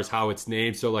as far as how it's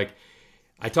named. So like,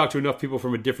 I talk to enough people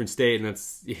from a different state, and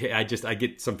I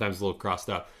get sometimes a little crossed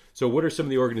up. So what are some of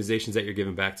the organizations that you're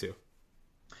giving back to?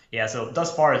 Yeah, so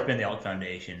thus far it's been the Elk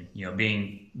Foundation.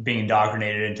 Being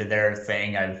indoctrinated into their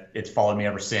thing, it's followed me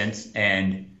ever since,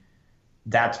 and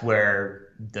that's where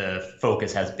the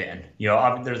focus has been.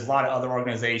 There's a lot of other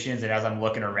organizations, and as I'm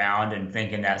looking around and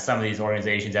thinking that some of these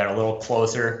organizations that are a little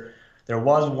closer, there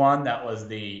was one that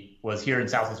was here in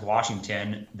Southwest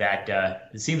Washington that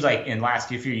it seems like in the last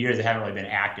few years they haven't really been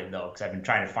active though, because I've been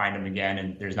trying to find them again,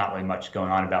 and there's not really much going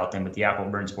on about them. But the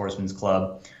Appleburn Sportsman's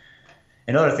Club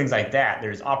and other things like that,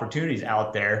 there's opportunities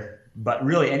out there. But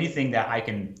really anything that I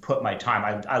can put my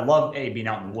time, I love being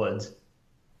out in the woods,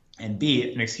 and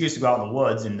B, an excuse to go out in the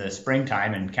woods in the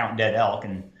springtime and count dead elk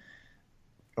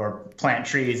or plant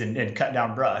trees and cut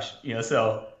down brush.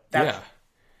 So that's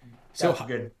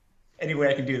good. Any way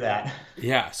I can do that.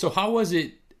 Yeah. So how was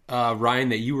it, Ryan,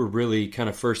 that you were really kind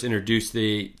of first introduced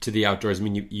to the outdoors? I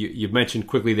mean, you mentioned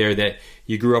quickly there that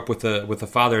you grew up with a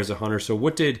father as a hunter. So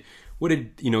what did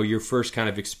your first kind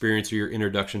of experience or your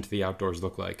introduction to the outdoors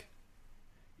look like?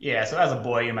 Yeah. So as a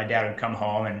boy, my dad would come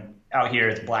home, and out here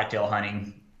it's blacktail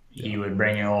hunting. He would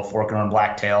bring in a little fork-horn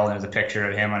blacktail, and there's a picture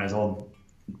of him on his old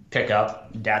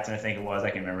pickup. Datsun, I think it was. I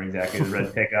can't remember exactly. The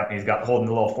red pickup. He's got holding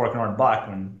the little fork-horn buck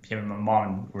when him and my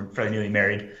mom were fairly newly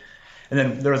married. And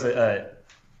then there was I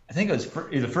think it was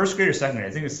either first grade or second grade.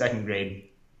 I think it was second grade.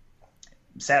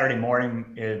 Saturday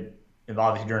morning,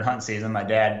 obviously during hunting season, my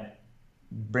dad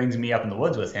brings me up in the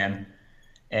woods with him,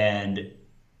 and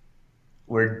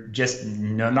we're just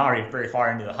not very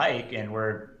far into the hike, and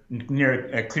we're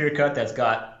near a clear cut that's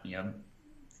got,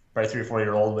 probably 3 or 4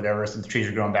 year old, whatever. So the trees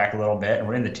are growing back a little bit, and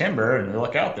we're in the timber, and we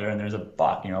look out there, and there's a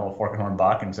buck, a fork and horn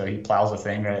buck, and so he plows the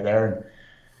thing right there, and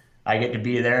I get to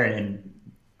be there and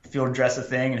field dress the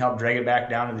thing and help drag it back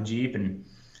down to the Jeep, and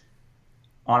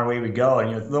on our way we go.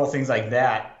 And little things like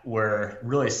that were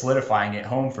really solidifying it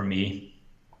home for me.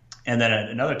 And then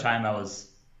another time I was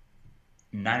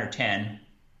 9 or 10,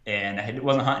 and I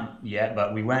wasn't hunting yet,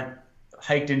 but we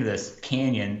hiked into this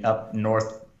canyon up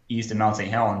northeast of Mount St.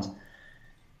 Helens,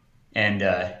 and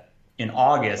in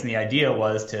August, and the idea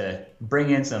was to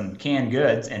bring in some canned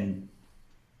goods and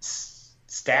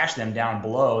stash them down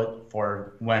below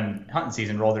for when hunting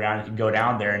season rolled around. You could go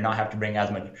down there and not have to bring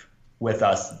as much with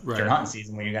us during hunting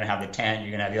season, when you're going to have the tent,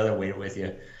 you're going to have the other weight with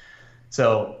you.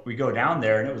 So we go down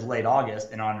there, and it was late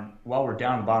August, and while we're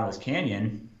down the bottom of this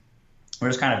canyon, we're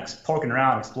just kind of poking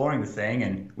around, exploring the thing,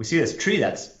 and we see this tree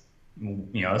that's,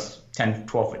 it's 10,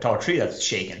 12 foot tall tree that's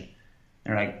shaking.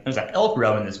 And we're like, there's an elk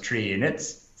rubbing this tree, and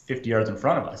it's 50 yards in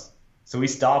front of us. So we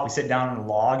stop, we sit down on a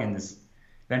log, and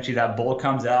eventually that bull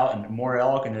comes out, and more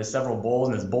elk, and there's several bulls,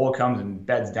 and this bull comes and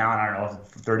beds down, I don't know,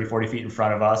 30, 40 feet in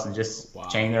front of us, and just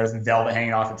chain there's and velvet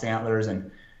hanging off its antlers.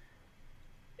 And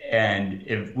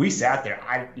if we sat there,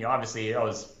 obviously it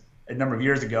was a number of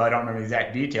years ago, I don't remember the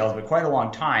exact details, but quite a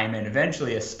long time, and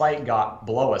eventually a spike got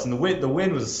below us, and the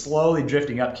wind was slowly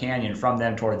drifting up canyon from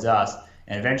them towards us,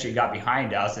 and eventually it got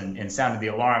behind us and sounded the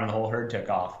alarm, and the whole herd took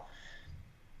off.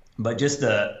 But just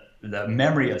the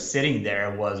memory of sitting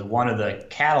there was one of the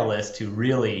catalysts to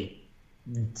really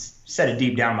set it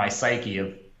deep down my psyche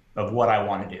of what I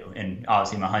want to do, and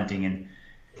obviously my hunting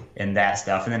and that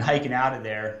stuff. And then hiking out of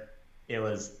there, it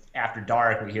was after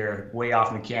dark, we hear way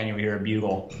off in the canyon, we hear a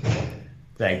bugle.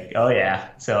 It's like, oh yeah.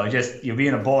 So just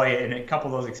being a boy, and a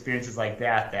couple of those experiences like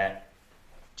that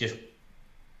just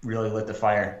really lit the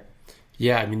fire.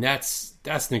 Yeah, I mean, that's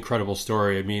an incredible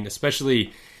story. I mean,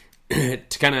 especially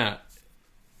to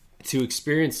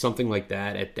experience something like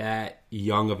that at that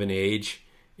young of an age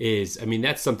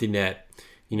that's something that,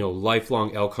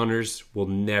 lifelong elk hunters will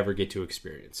never get to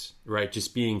experience, right?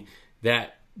 Just being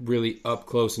that really up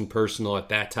close and personal at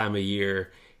that time of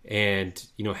year, and,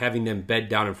 having them bed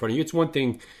down in front of you. It's one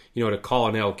thing, to call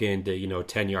an elk into,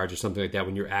 10 yards or something like that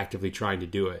when you're actively trying to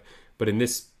do it. But in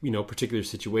this, particular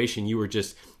situation, you were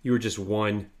just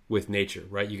one with nature,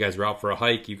 right? You guys were out for a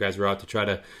hike. You guys were out to try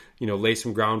to, lay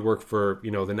some groundwork for,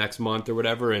 the next month or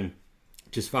whatever, and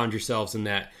just found yourselves in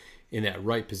that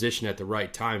right position at the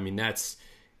right time. I mean,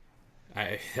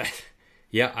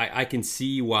 I can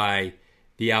see why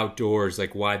the outdoors,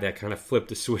 like why that kind of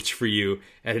flipped a switch for you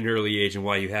at an early age, and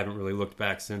why you haven't really looked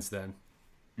back since then.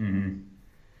 Mm-hmm.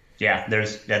 Yeah,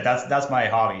 that's my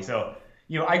hobby. So,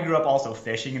 I grew up also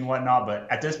fishing and whatnot,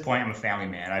 but at this point, I'm a family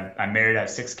man. I'm married, I have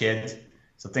 6 kids,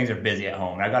 so things are busy at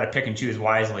home. And I've got to pick and choose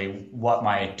wisely what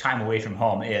my time away from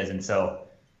home is. And so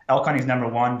elk hunting is number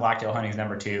 1, blacktail hunting is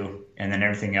number 2, and then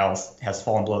everything else has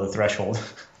fallen below the threshold.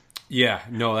 Yeah,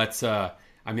 no, that's, I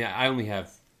only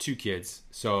have 2 kids,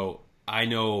 so I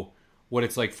know what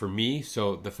it's like for me.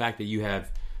 So the fact that you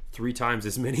have 3 times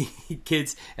as many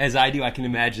kids as I do, I can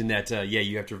imagine that,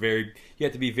 you have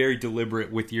to be very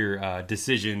deliberate with your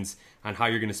decisions on how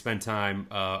you're going to spend time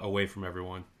away from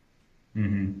everyone.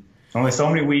 Mm-hmm. Only so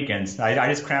many weekends. I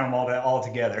just cram them all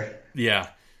together. Yeah.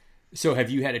 So have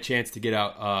you had a chance to get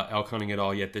out elk hunting at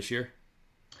all yet this year?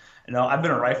 No, I've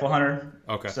been a rifle hunter.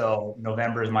 Okay. So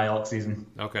November is my elk season.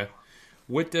 Okay.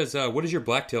 What does your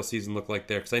blacktail season look like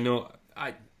there? Because I know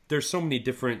there's so many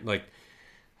different, like,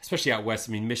 especially out west.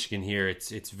 I mean, Michigan here,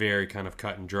 it's very kind of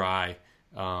cut and dry.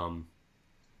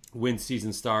 When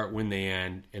seasons start, when they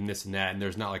end, and this and that. And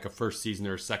there's not like a first season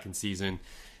or a second season.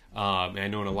 And I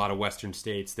know in a lot of western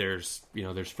states, there's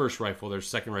first rifle, there's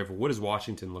second rifle. What does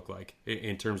Washington look like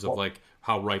in terms of like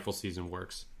how rifle season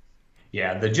works?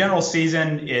 Yeah, the general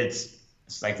season, it's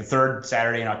like the 3rd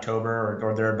Saturday in October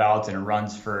or thereabouts, and it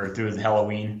runs through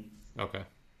Halloween. Okay.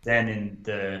 Then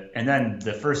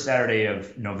the first Saturday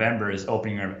of November is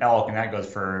opening of elk, and that goes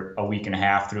for a week and a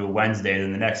half through Wednesday.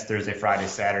 Then the next Thursday, Friday,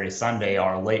 Saturday, Sunday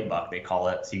are late buck, they call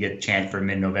it. So you get a chance for a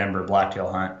mid-November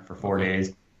blacktail hunt for 4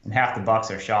 days, and half the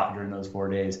bucks are shot during those 4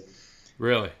 days.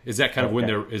 Really? Is that kind of when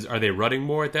are they rutting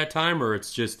more at that time, or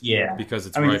it's just because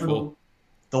it's rifle?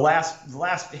 The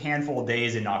last handful of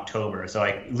days in October, so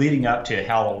like leading up to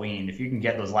Halloween, if you can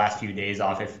get those last few days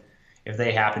off, if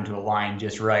they happen to align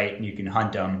just right and you can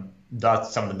hunt them,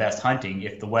 that's some of the best hunting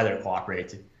if the weather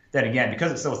cooperates. Then again,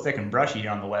 because it's so thick and brushy here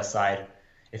on the west side,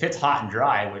 if it's hot and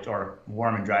dry, or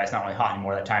warm and dry, it's not really hot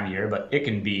anymore that time of year, but it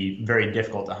can be very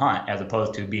difficult to hunt as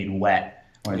opposed to being wet.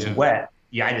 When it's wet,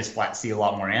 I just flat see a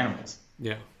lot more animals.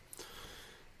 Yeah.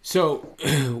 So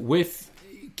with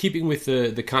keeping with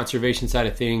the conservation side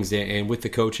of things and with the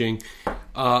coaching,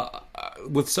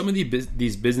 with some of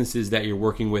these businesses that you're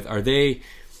working with, are they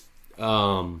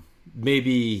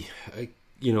maybe,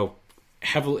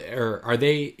 heavily, or are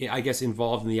they, I guess,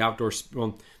 involved in the outdoor,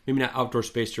 well, maybe not outdoor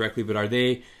space directly, but are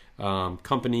they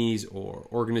companies or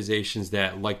organizations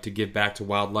that like to give back to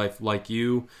wildlife like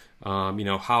you?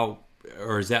 How,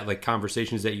 or is that like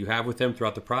conversations that you have with them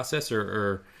throughout the process,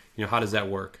 or how does that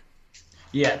work?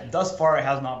 Yeah, thus far it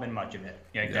has not been much of it.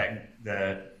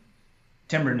 The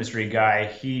timber industry guy,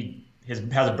 has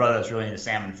a brother that's really into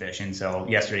salmon fishing. So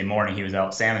yesterday morning he was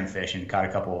out salmon fishing, caught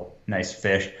a couple nice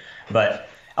fish. But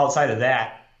outside of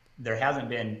that, there hasn't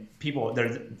been people.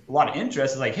 There's a lot of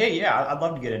interest. It's like, hey, yeah, I'd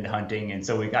love to get into hunting, and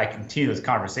so I continue those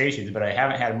conversations. But I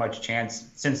haven't had much chance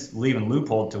since leaving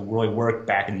Leupold to really work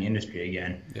back in the industry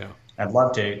again. Yeah, I'd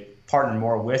love to partner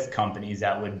more with companies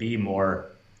that would be more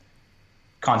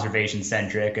conservation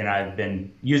centric, and I've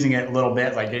been using it a little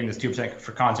bit, like getting this 2%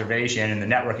 for conservation and the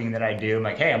networking that I do. I'm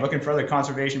like, hey, I'm looking for other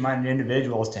conservation minded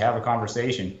individuals to have a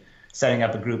conversation, setting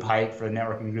up a group hike for the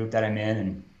networking group that I'm in,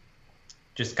 and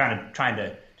just kind of trying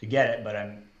to get it. But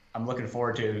I'm looking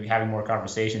forward to having more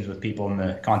conversations with people in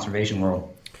the conservation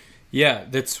world. Yeah,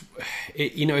 that's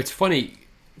it. It's funny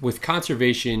with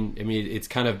conservation. I mean, it's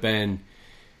kind of been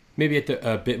maybe at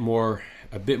a bit more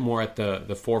at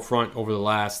the forefront over the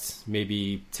last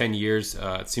maybe 10 years.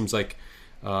 It seems like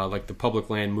the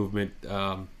public land movement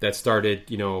that started,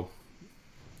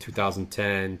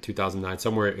 2010, 2009,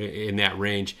 somewhere in that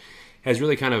range, has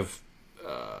really kind of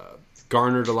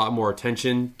garnered a lot more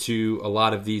attention to a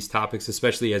lot of these topics,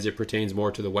 especially as it pertains more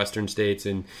to the western states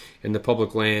and the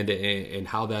public land and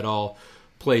how that all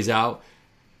plays out.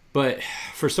 But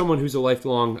for someone who's a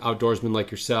lifelong outdoorsman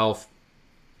like yourself,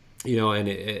 and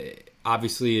it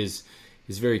obviously is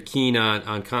very keen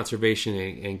on conservation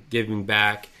and giving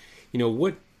back,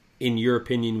 what in your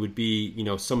opinion would be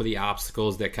some of the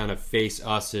obstacles that kind of face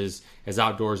us as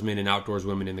outdoorsmen and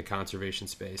outdoorswomen in the conservation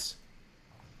space?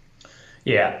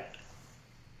 Yeah,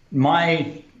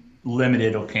 my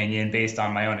limited opinion based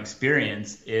on my own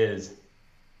experience is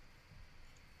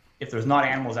if there's not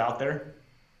animals out there,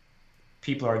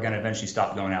 people are going to eventually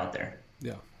stop going out there.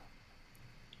 Yeah.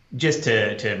 Just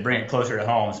to bring it closer to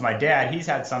home, so my dad, he's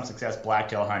had some success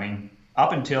blacktail hunting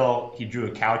up until he drew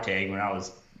a cow tag when I was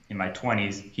in my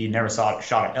 20s. He never shot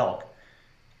an elk.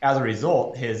 As a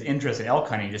result, his interest in elk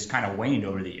hunting just kind of waned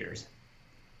over the years.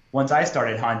 Once I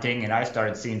started hunting and I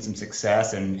started seeing some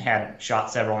success and had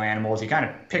shot several animals, he kind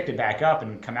of picked it back up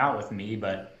and would come out with me.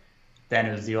 But then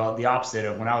it was the opposite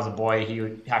of when I was a boy, he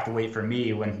would have to wait for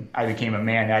me. When I became a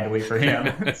man, I had to wait for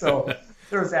him. So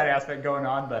there was that aspect going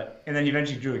on, and then he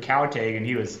eventually drew a cow tag, and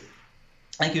I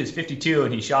think he was 52,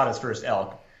 and he shot his first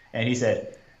elk. And he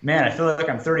said, man, I feel like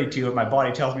I'm 32, but my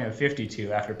body tells me I'm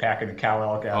 52 after packing a cow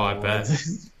elk out. Oh, I bet.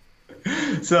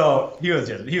 So he was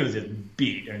just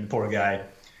beat, the poor guy.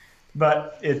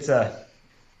 But it's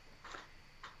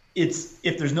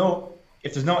if there's no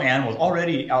animals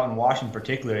already out in Washington,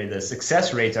 particularly, the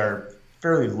success rates are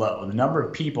fairly low. The number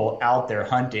of people out there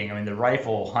hunting, I mean, the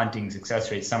rifle hunting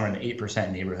success rate is somewhere in the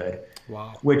 8% neighborhood.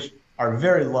 Wow. Which are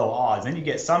very low odds. Then you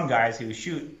get some guys who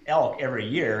shoot elk every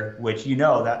year, which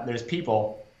that there's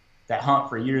people that hunt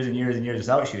for years and years and years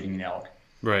without shooting an elk.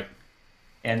 Right.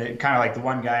 And it, kind of like the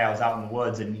one guy, I was out in the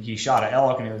woods and he shot an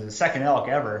elk, and it was the second elk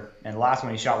ever, and the last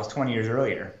one he shot was 20 years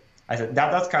earlier. I said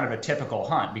that's kind of a typical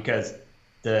hunt, because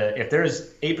if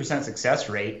there's 8% success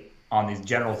rate on these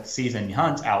general season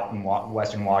hunts out in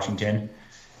Western Washington,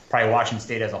 probably Washington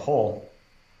State as a whole,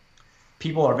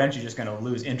 people are eventually just going to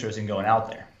lose interest in going out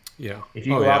there. Yeah. If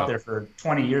you go out there for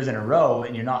 20 years in a row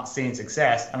and you're not seeing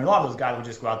success, I mean, a lot of those guys will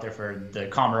just go out there for the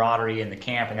camaraderie and the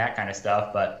camp and that kind of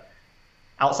stuff. But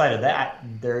outside of that,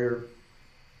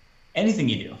 anything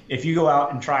you do, if you go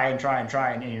out and try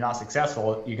and you're not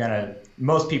successful,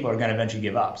 most people are gonna eventually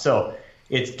give up. So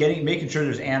it's making sure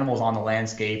there's animals on the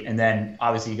landscape, and then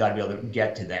obviously you got to be able to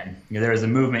get to them. There was a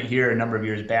movement here a number of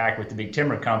years back with the big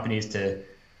timber companies to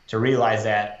realize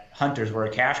that hunters were a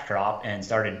cash crop and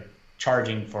started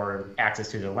charging for access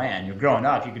to their land. Growing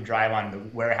up, you could drive on the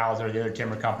Weyerhaeuser or the other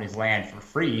timber company's land for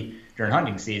free during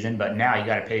hunting season, but now you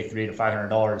got to pay $300 to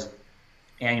 $500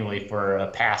 annually for a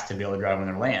pass to be able to drive on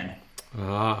their land.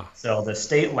 So the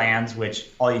state lands, which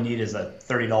all you need is a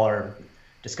 $30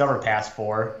 Discover Pass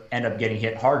for, end up getting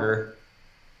hit harder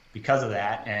because of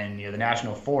that. And the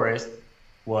National Forest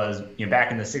was,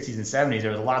 back in the 60s and 70s,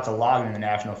 there was lots of logging in the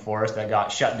National Forest that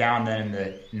got shut down then in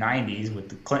the 90s with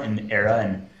the Clinton era,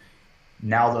 and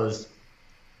now those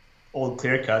old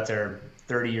clear cuts are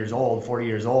 30 years old, 40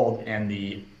 years old, and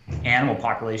the animal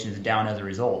population is down as a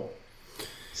result.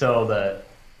 So the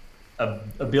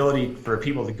ability for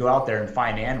people to go out there and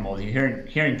find animals. You're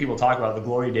hearing people talk about the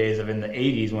glory days of in the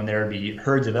 80s when there would be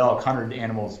herds of elk, 100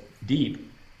 animals deep,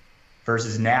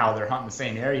 versus now they're hunting the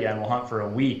same area and will hunt for a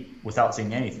week without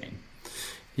seeing anything.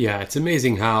 Yeah, it's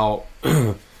amazing how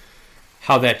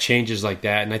how that changes like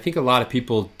that. And I think a lot of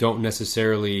people don't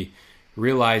necessarily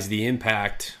realize the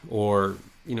impact or,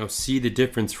 see the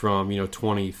difference from,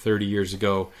 20, 30 years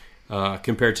ago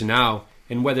compared to now.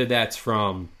 And whether that's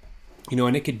from,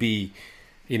 and it could be,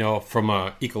 from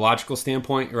a ecological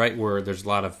standpoint, right, where there's a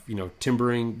lot of,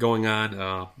 timbering going on,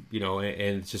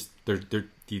 and it's just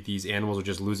these animals are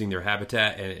just losing their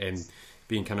habitat and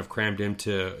being kind of crammed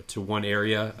into one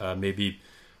area, maybe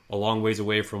a long ways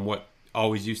away from what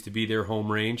always used to be their home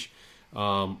range,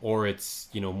 or it's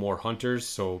more hunters,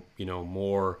 so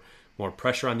more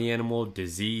pressure on the animal,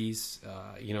 disease,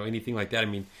 anything like that. I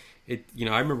mean, I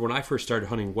remember when I first started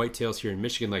hunting whitetails here in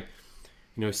Michigan, like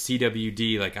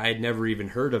CWD, like I had never even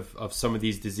heard of some of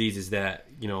these diseases that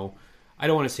I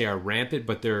don't want to say are rampant,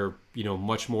 but they're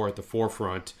much more at the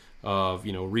forefront of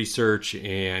research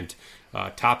and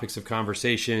topics of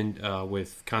conversation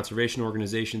with conservation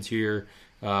organizations here,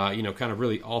 kind of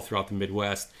really all throughout the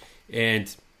Midwest.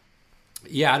 And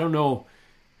yeah, I don't know.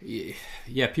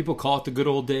 Yeah, people call it the good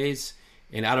old days,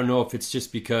 and I don't know if it's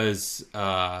just because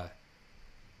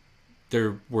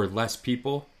there were less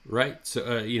people, right? So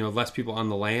less people on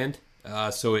the land,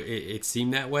 so it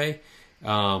seemed that way.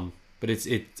 But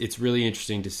it's really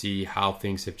interesting to see how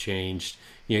things have changed.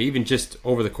 Even just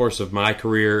over the course of my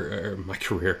career,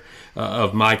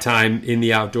 of my time in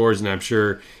the outdoors, and I'm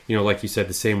sure, like you said,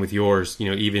 the same with yours.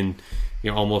 Even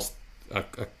almost a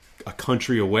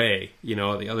country away,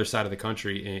 the other side of the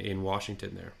country in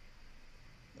Washington there.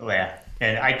 Oh yeah,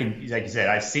 and I can, like you said,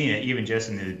 I've seen it even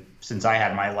just since I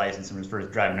had my license and was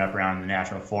first driving up around in the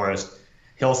national forest,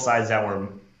 hillsides that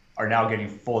are now getting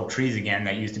full of trees again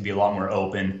that used to be a lot more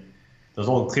open. Those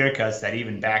old clear cuts that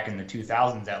even back in the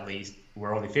 2000s at least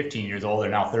were only 15 years old are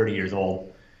now 30 years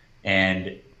old,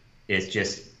 and it's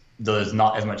just there's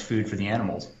not as much food for the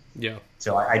animals. Yeah.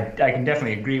 So I can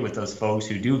definitely agree with those folks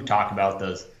who do talk about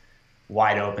those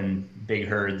wide open big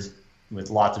herds with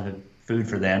lots of food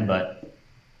for them, but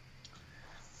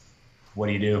what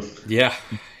do you do? Yeah,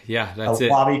 that's it.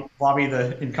 Lobby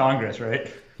in Congress, right?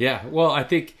 Yeah, well, I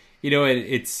think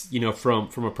it's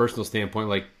from a personal standpoint,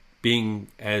 like being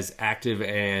as active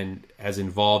and as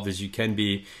involved as you can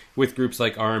be with groups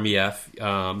like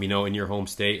RMEF, in your home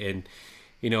state, and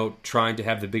trying to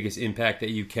have the biggest impact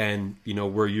that you can,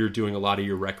 where you're doing a lot of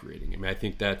your recreating. I mean, I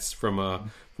think that's from a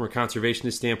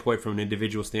conservationist standpoint, from an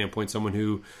individual standpoint, someone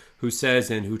who says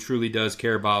and who truly does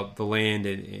care about the land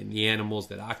and the animals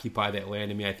that occupy that land.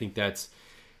 I mean, I think that's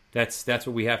what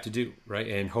we have to do, right?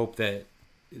 And hope that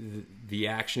the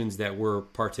actions that we're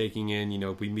partaking in,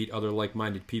 we meet other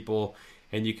like-minded people,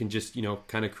 and you can just,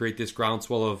 kind of create this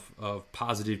groundswell of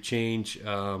positive change,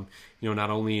 not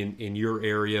only in your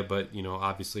area, but,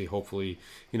 obviously, hopefully,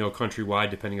 countrywide,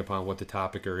 depending upon what the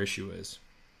topic or issue is.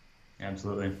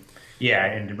 Absolutely. Yeah,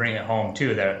 and to bring it home,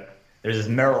 too, that there's this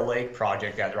Merrill Lake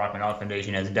project that the Rocky Mountain Elk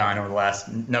Foundation has done over the last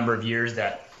number of years,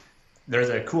 that there's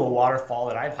a cool waterfall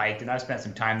that I've hiked, and I've spent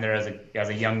some time there as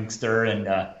a youngster, and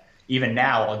even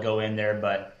now I'll go in there,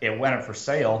 but it went up for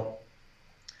sale,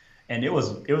 and it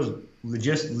was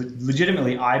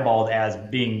legitimately eyeballed as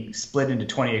being split into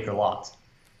 20-acre lots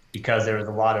because there was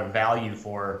a lot of value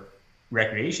for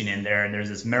recreation in there. And there's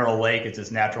this Merrill Lake. It's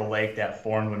this natural lake that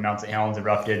formed when Mount St. Helens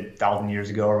erupted 1,000 years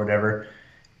ago or whatever.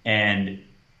 And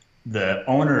the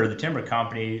owner of the timber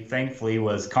company, thankfully,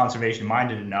 was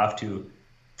conservation-minded enough to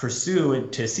pursue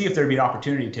it to see if there'd be an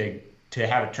opportunity to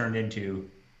have it turned into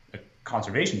a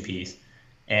conservation piece.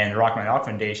 And the Rocky Mountain Elk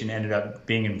Foundation ended up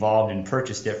being involved and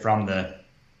purchased it from the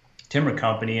timber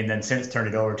company, and then since turned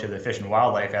it over to the Fish and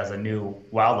Wildlife as a new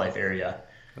wildlife area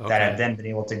that had then been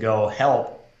able to go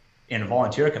help in a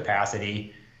volunteer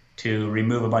capacity to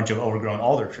remove a bunch of overgrown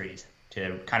alder trees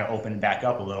to kind of open it back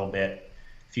up a little bit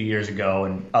a few years ago,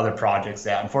 and other projects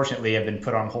that unfortunately have been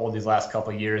put on hold these last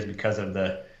couple of years because of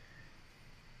the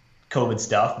COVID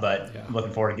stuff, but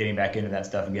looking forward to getting back into that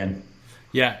stuff again.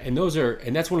 Yeah, and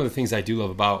that's one of the things I do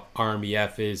love about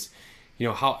RMEF is,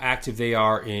 how active they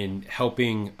are in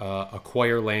helping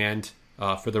acquire land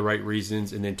for the right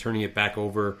reasons, and then turning it back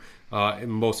over, in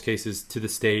most cases, to the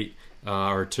state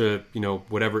or to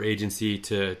whatever agency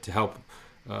to help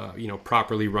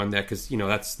properly run that, because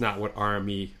that's not what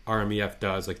RMEF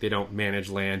does. Like, they don't manage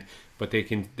land, but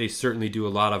they certainly do a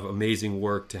lot of amazing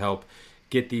work to help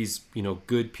get these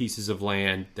good pieces of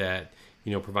land that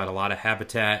provide a lot of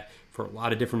habitat for a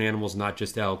lot of different animals, not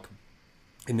just elk,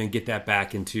 and then get that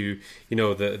back into,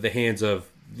 the hands of,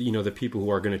 the people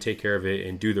who are going to take care of it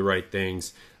and do the right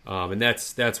things. And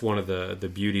that's one of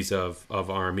the beauties of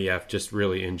RMEF, just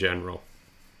really in general.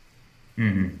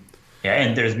 Mm-hmm. Yeah,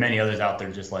 and there's many others out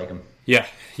there just like them. Yeah,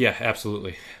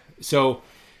 absolutely. So a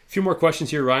few more questions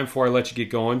here, Ryan, before I let you get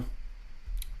going.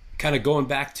 Kind of going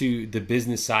back to the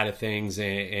business side of things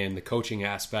and the coaching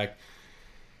aspect.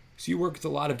 So you work with a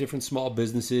lot of different small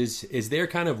businesses. Is there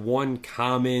kind of one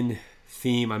common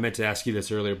theme? I meant to ask you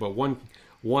this earlier, but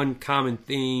one common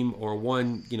theme or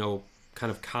one,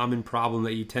 kind of common problem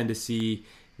that you tend to see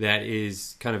that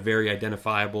is kind of very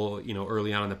identifiable,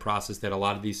 early on in the process that a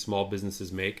lot of these small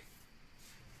businesses make?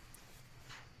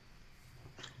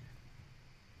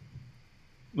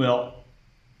 Well,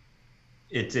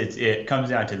 it comes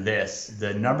down to this.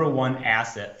 The number one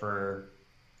asset for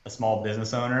a small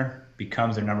business owner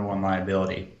becomes their number one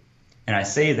liability. And I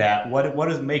say that,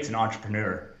 what makes an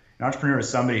entrepreneur? An entrepreneur is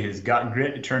somebody who's got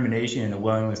grit, determination, and the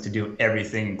willingness to do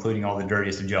everything, including all the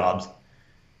dirtiest of jobs.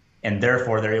 And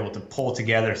therefore, they're able to pull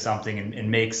together something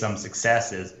and make some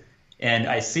successes. And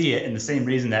I see it in the same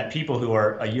reason that people who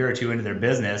are a year or two into their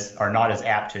business are not as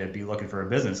apt to be looking for a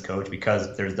business coach,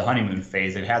 because there's the honeymoon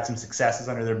phase. They've had some successes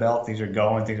under their belt. Things are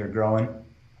going, things are growing.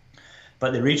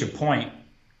 But they reach a point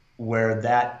where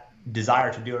that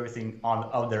desire to do everything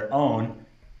of their own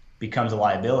becomes a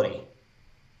liability.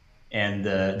 And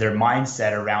their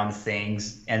mindset around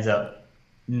things ends up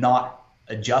not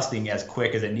adjusting as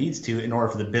quick as it needs to in order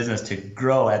for the business to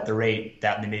grow at the rate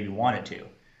that they maybe want it to.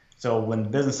 So when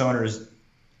business owners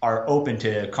are open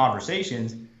to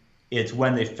conversations, it's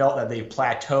when they felt that they've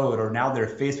plateaued, or now they're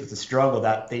faced with the struggle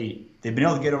that they've been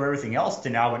able to get over everything else to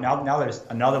now, but now there's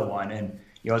another one. And,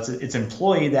 it's an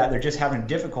employee that they're just having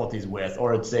difficulties with,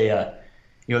 or it's it's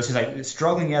just like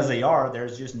struggling as they are,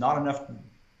 there's just not enough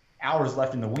hours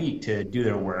left in the week to do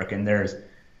their work. And there's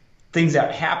things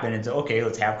that happen. And so, okay,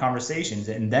 let's have conversations.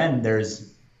 And then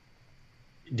there's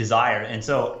desire. And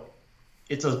so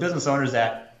it's those business owners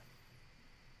that,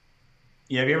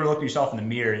 have you ever looked at yourself in the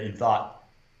mirror and thought,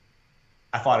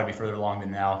 I thought I'd be further along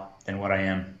than what I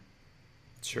am?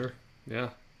 Sure. Yeah.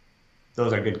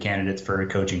 Those are good candidates for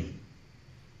coaching.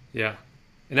 Yeah.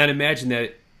 And I'd imagine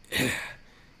that,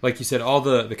 like you said, all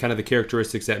the kind of the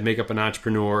characteristics that make up an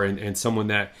entrepreneur and someone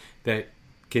that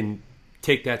can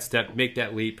take that step, make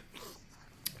that leap,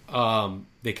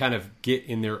 they kind of get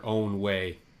in their own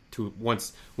way. To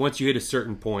once you hit a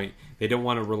certain point, they don't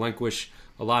want to relinquish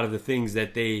a lot of the things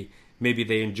that maybe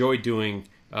they enjoyed doing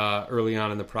early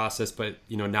on in the process, but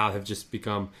now have just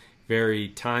become very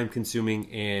time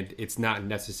consuming, and it's not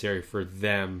necessary for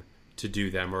them to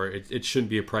do them, or it shouldn't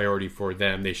be a priority for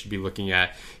them. They should be looking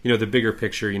at the bigger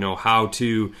picture, how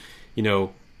to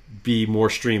be more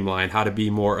streamlined, how to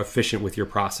be more efficient with your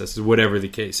processes, whatever the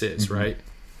case is. Mm-hmm. Right?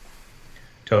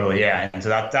 Totally. Yeah. And so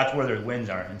that's where their wins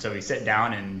are. And so we sit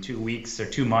down in 2 weeks or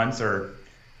 2 months or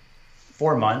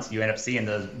 4 months, you end up seeing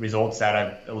those results that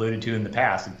I've alluded to in the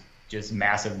past. It's just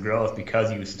massive growth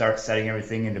because you start setting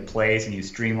everything into place and you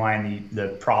streamline the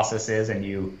processes and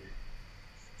you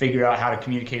figure out how to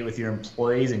communicate with your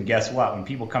employees. And guess what? When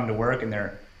people come to work and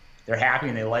they're happy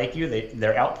and they like you,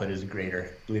 their output is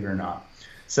greater, believe it or not.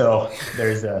 So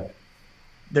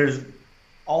there's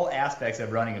all aspects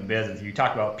of running a business. You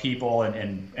talk about people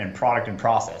and product and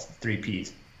process, 3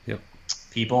 Ps. Yep.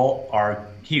 People are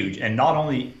huge, and not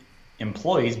only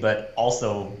employees, but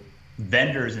also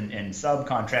vendors and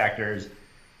subcontractors,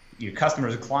 your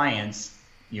customers, clients,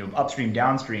 upstream,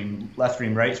 downstream, left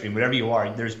stream, right stream, whatever you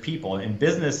are, there's people. In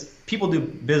business, people do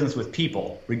business with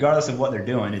people, regardless of what they're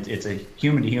doing. It's a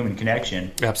human-to-human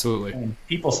connection. Absolutely. And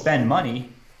people spend money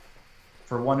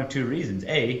for one of 2 reasons.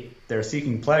 A, they're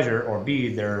seeking pleasure, or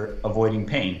B, they're avoiding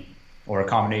pain, or a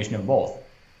combination of both.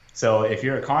 So if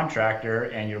you're a contractor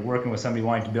and you're working with somebody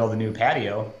wanting to build a new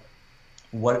patio,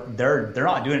 what they're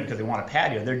not doing it because they want a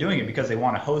patio. They're doing it because they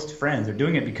want to host friends. They're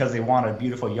doing it because they want a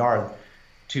beautiful yard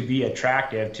to be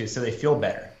attractive so they feel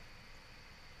better.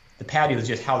 The patio is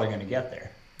just how they're going to get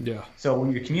there. Yeah. So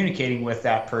when you're communicating with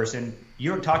that person,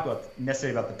 you don't talk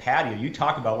necessarily about the patio. You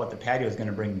talk about what the patio is going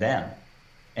to bring them.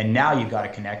 And now you've got a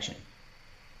connection.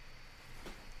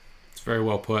 It's very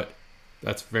well put.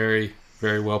 That's very,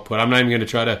 very well put. I'm not even going to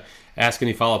try to ask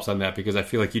any follow-ups on that because I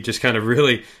feel like you just kind of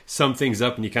really sum things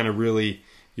up and you kind of really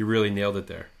nailed it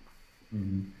there.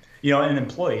 Mm-hmm. And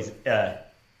employees,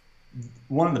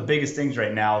 one of the biggest things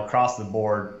right now across the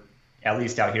board, at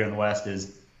least out here in the West,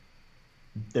 is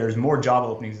there's more job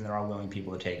openings than there are willing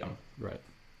people to take them. Right.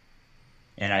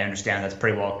 And I understand that's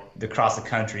pretty well across the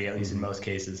country, at least in most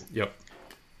cases. Yep.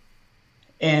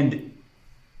 And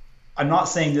I'm not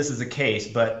saying this is the case,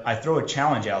 but I throw a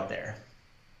challenge out there.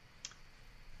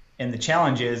 And the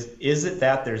challenge is it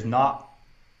that there's not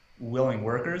willing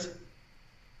workers,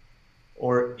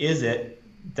 or is it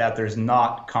that there's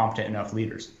not competent enough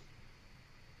leaders?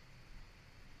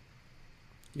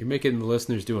 You're making the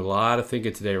listeners do a lot of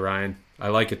thinking today, Ryan. I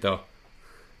like it, though.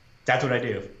 That's what I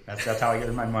do. That's how I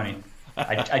get my money.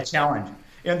 I challenge.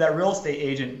 And that real estate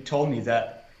agent told me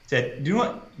that, said, do you know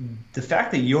what? The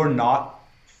fact that you're not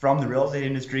from the real estate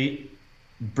industry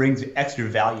brings extra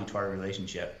value to our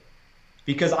relationship.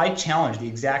 Because I challenge the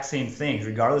exact same things,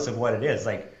 regardless of what it is.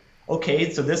 Like,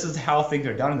 okay, so this is how things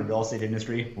are done in the real estate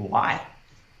industry. Why?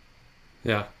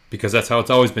 Yeah, because that's how it's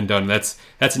always been done. That's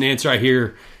an answer I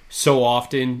hear so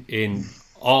often in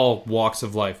all walks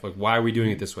of life. Like, why are we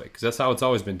doing it this way? Because that's how it's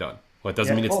always been done. Well, it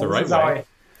doesn't mean it's the right way.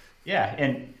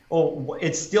 And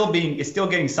it's still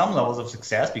getting some levels of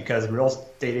success because real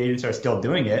estate agents are still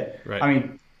doing it. Right. I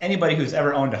mean, anybody who's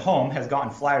ever owned a home has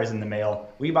gotten flyers in the mail.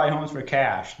 We buy homes for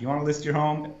cash. You want to list your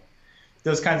home?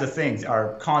 Those kinds of things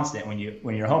are constant when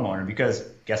you're a homeowner, because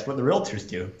guess what the realtors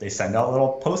do? They send out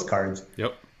little postcards.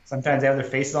 Yep. Sometimes they have their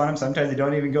faces on them. Sometimes they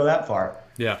don't even go that far.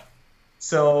 Yeah.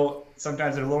 So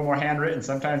sometimes they're a little more handwritten.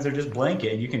 Sometimes they're just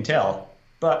blanket. You can tell.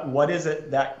 But what is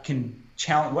it that can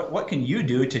challenge? What can you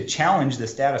do to challenge the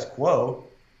status quo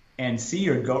and see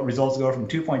your results go from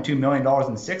 $2.2 million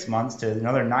in 6 months to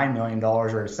another $9 million or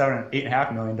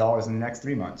 $8.5 million in the next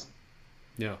 3 months?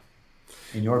 Yeah.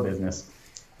 In your business.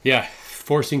 Yeah,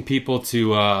 forcing people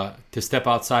to step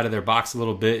outside of their box a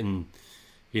little bit and,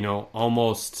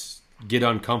 almost get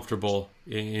uncomfortable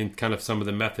in kind of some of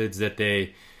the methods that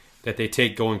they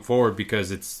take going forward, because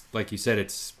it's like you said,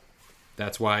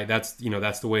 that's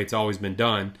the way it's always been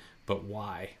done. But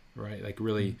why, right? Like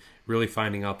really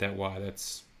finding out that why.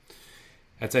 That's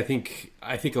I think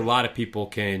a lot of people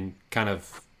can kind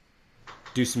of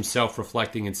do some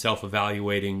self-reflecting and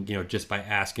self-evaluating, just by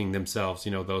asking themselves,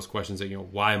 those questions that,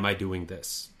 why am I doing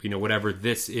this? Whatever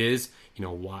this is,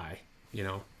 why,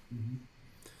 Mm-hmm.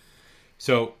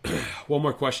 So one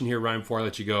more question here, Ryan, before I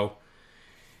let you go.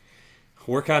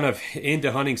 We're kind of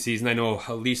into hunting season. I know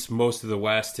at least most of the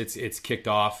West, it's kicked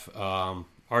off.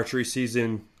 Archery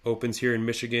season opens here in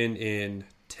Michigan in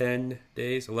 11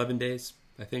 days,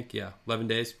 I think. Yeah, 11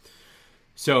 days.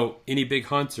 So any big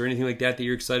hunts or anything like that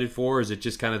you're excited for? Or is it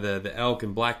just kind of the elk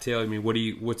and blacktail? I mean,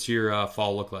 what's your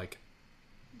fall look like?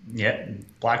 Yeah,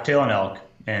 blacktail and elk.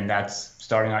 And that's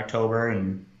starting October,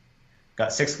 and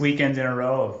got 6 weekends in a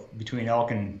row between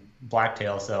elk and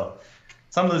blacktail. So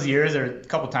some of those years, there are a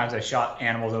couple times I shot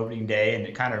animals opening day, and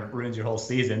it kind of ruins your whole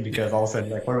season because all of a sudden,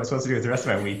 like, what am I supposed to do with the rest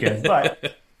of my weekends?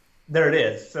 But there it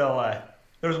is. So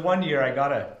there was one year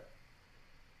I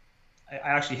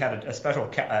actually had a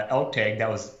special elk tag that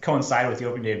was coincided with the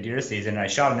opening day of deer season, and I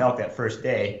shot an elk that first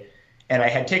day, and I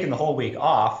had taken the whole week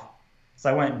off.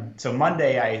 So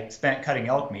Monday I spent cutting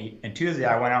elk meat, and Tuesday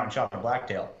I went out and shot a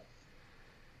blacktail.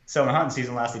 So my hunting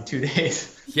season lasted 2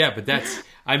 days. Yeah, but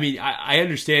I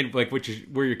understand like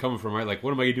where you're coming from, right? Like,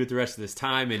 what am I gonna do with the rest of this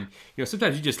time? And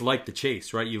sometimes you just like the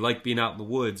chase, right? You like being out in the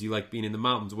woods, you like being in the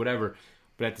mountains, whatever.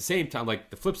 But at the same time,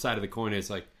 like, the flip side of the coin is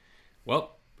like,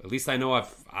 well, at least I know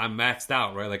I'm maxed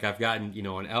out, right? Like, I've gotten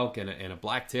an elk and a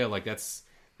blacktail. Like, that's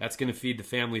gonna feed the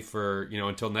family for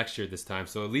until next year this time.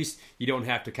 So at least you don't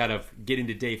have to kind of get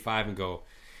into day 5 and go,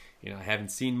 I haven't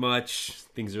seen much.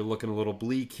 Things are looking a little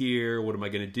bleak here. What am I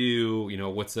going to do?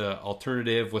 What's a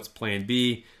alternative? What's plan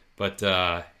B? But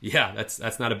yeah,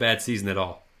 that's not a bad season at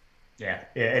all. Yeah,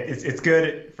 it's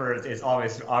good for its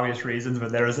obvious reasons,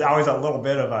 but there's always a little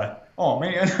bit of a, oh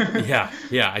man.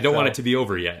 yeah. I don't want it to be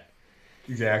over yet.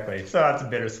 Exactly. So that's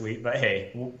bittersweet. But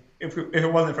hey, if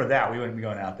it wasn't for that, we wouldn't be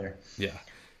going out there. Yeah.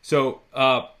 So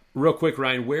real quick,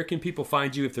 Ryan, where can people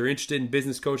find you if they're interested in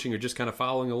business coaching or just kind of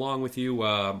following along with you?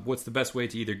 What's the best way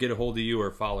to either get a hold of you or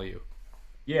follow you?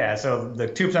 Yeah, so the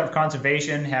 2% for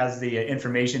Conservation has the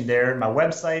information there. My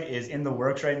website is in the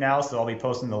works right now, so I'll be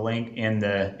posting the link in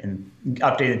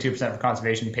updating the 2% for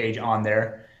Conservation page on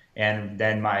there. And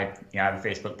then I have a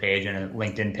Facebook page and a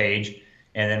LinkedIn page.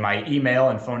 And then my email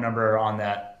and phone number are on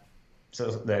that, so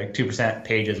the 2%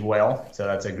 page as well. So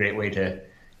that's a great way to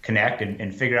connect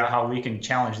and figure out how we can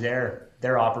challenge their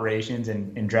operations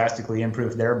and drastically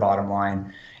improve their bottom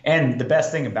line. And the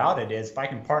best thing about it is if I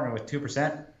can partner with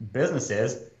 2%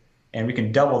 businesses and we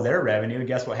can double their revenue,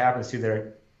 guess what happens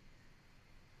to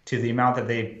the amount that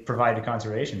they provide to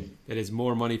conservation? That is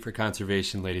more money for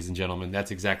conservation, ladies and gentlemen.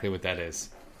 That's exactly what that is.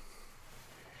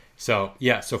 So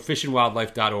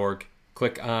fishandwildlife.org.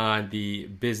 Click on the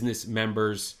business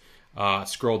members,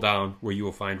 scroll down where you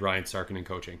will find Ryan Sarkinen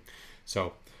Coaching.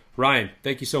 So Ryan,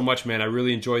 thank you so much, man. I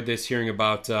really enjoyed this, hearing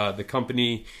about the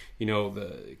company,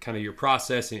 the kind of your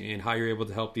process and how you're able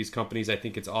to help these companies. I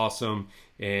think it's awesome.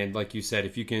 And like you said,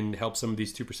 if you can help some of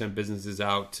these 2% businesses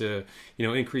out to,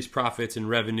 increase profits and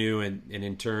revenue and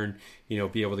in turn,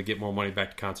 be able to get more money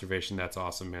back to conservation, that's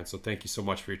awesome, man. So thank you so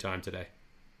much for your time today.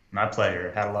 My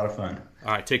pleasure. Had a lot of fun.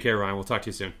 All right. Take care, Ryan. We'll talk to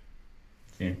you soon.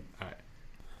 Soon.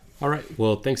 All right.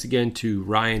 Well, thanks again to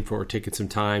Ryan for taking some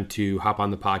time to hop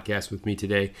on the podcast with me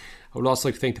today. I would also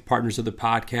like to thank the partners of the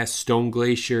podcast, Stone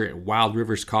Glacier and Wild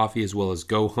Rivers Coffee, as well as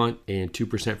Go Hunt and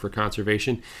 2% for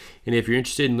Conservation. And if you're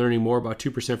interested in learning more about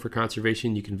 2% for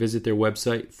Conservation, you can visit their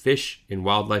website,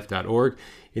 fishandwildlife.org.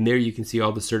 And there you can see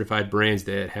all the certified brands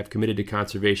that have committed to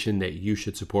conservation that you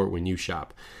should support when you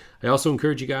shop. I also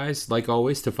encourage you guys, like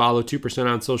always, to follow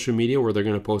 2% on social media, where they're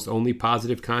going to post only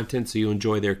positive content so you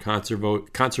enjoy their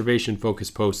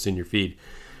conservation-focused posts in your feed.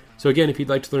 So again, if you'd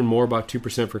like to learn more about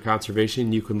 2% for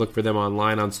Conservation, you can look for them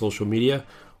online on social media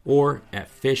or at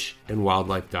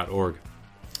fishandwildlife.org.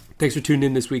 Thanks for tuning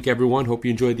in this week, everyone. Hope you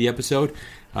enjoyed the episode.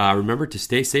 Remember to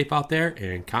stay safe out there,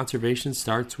 and conservation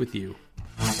starts with you.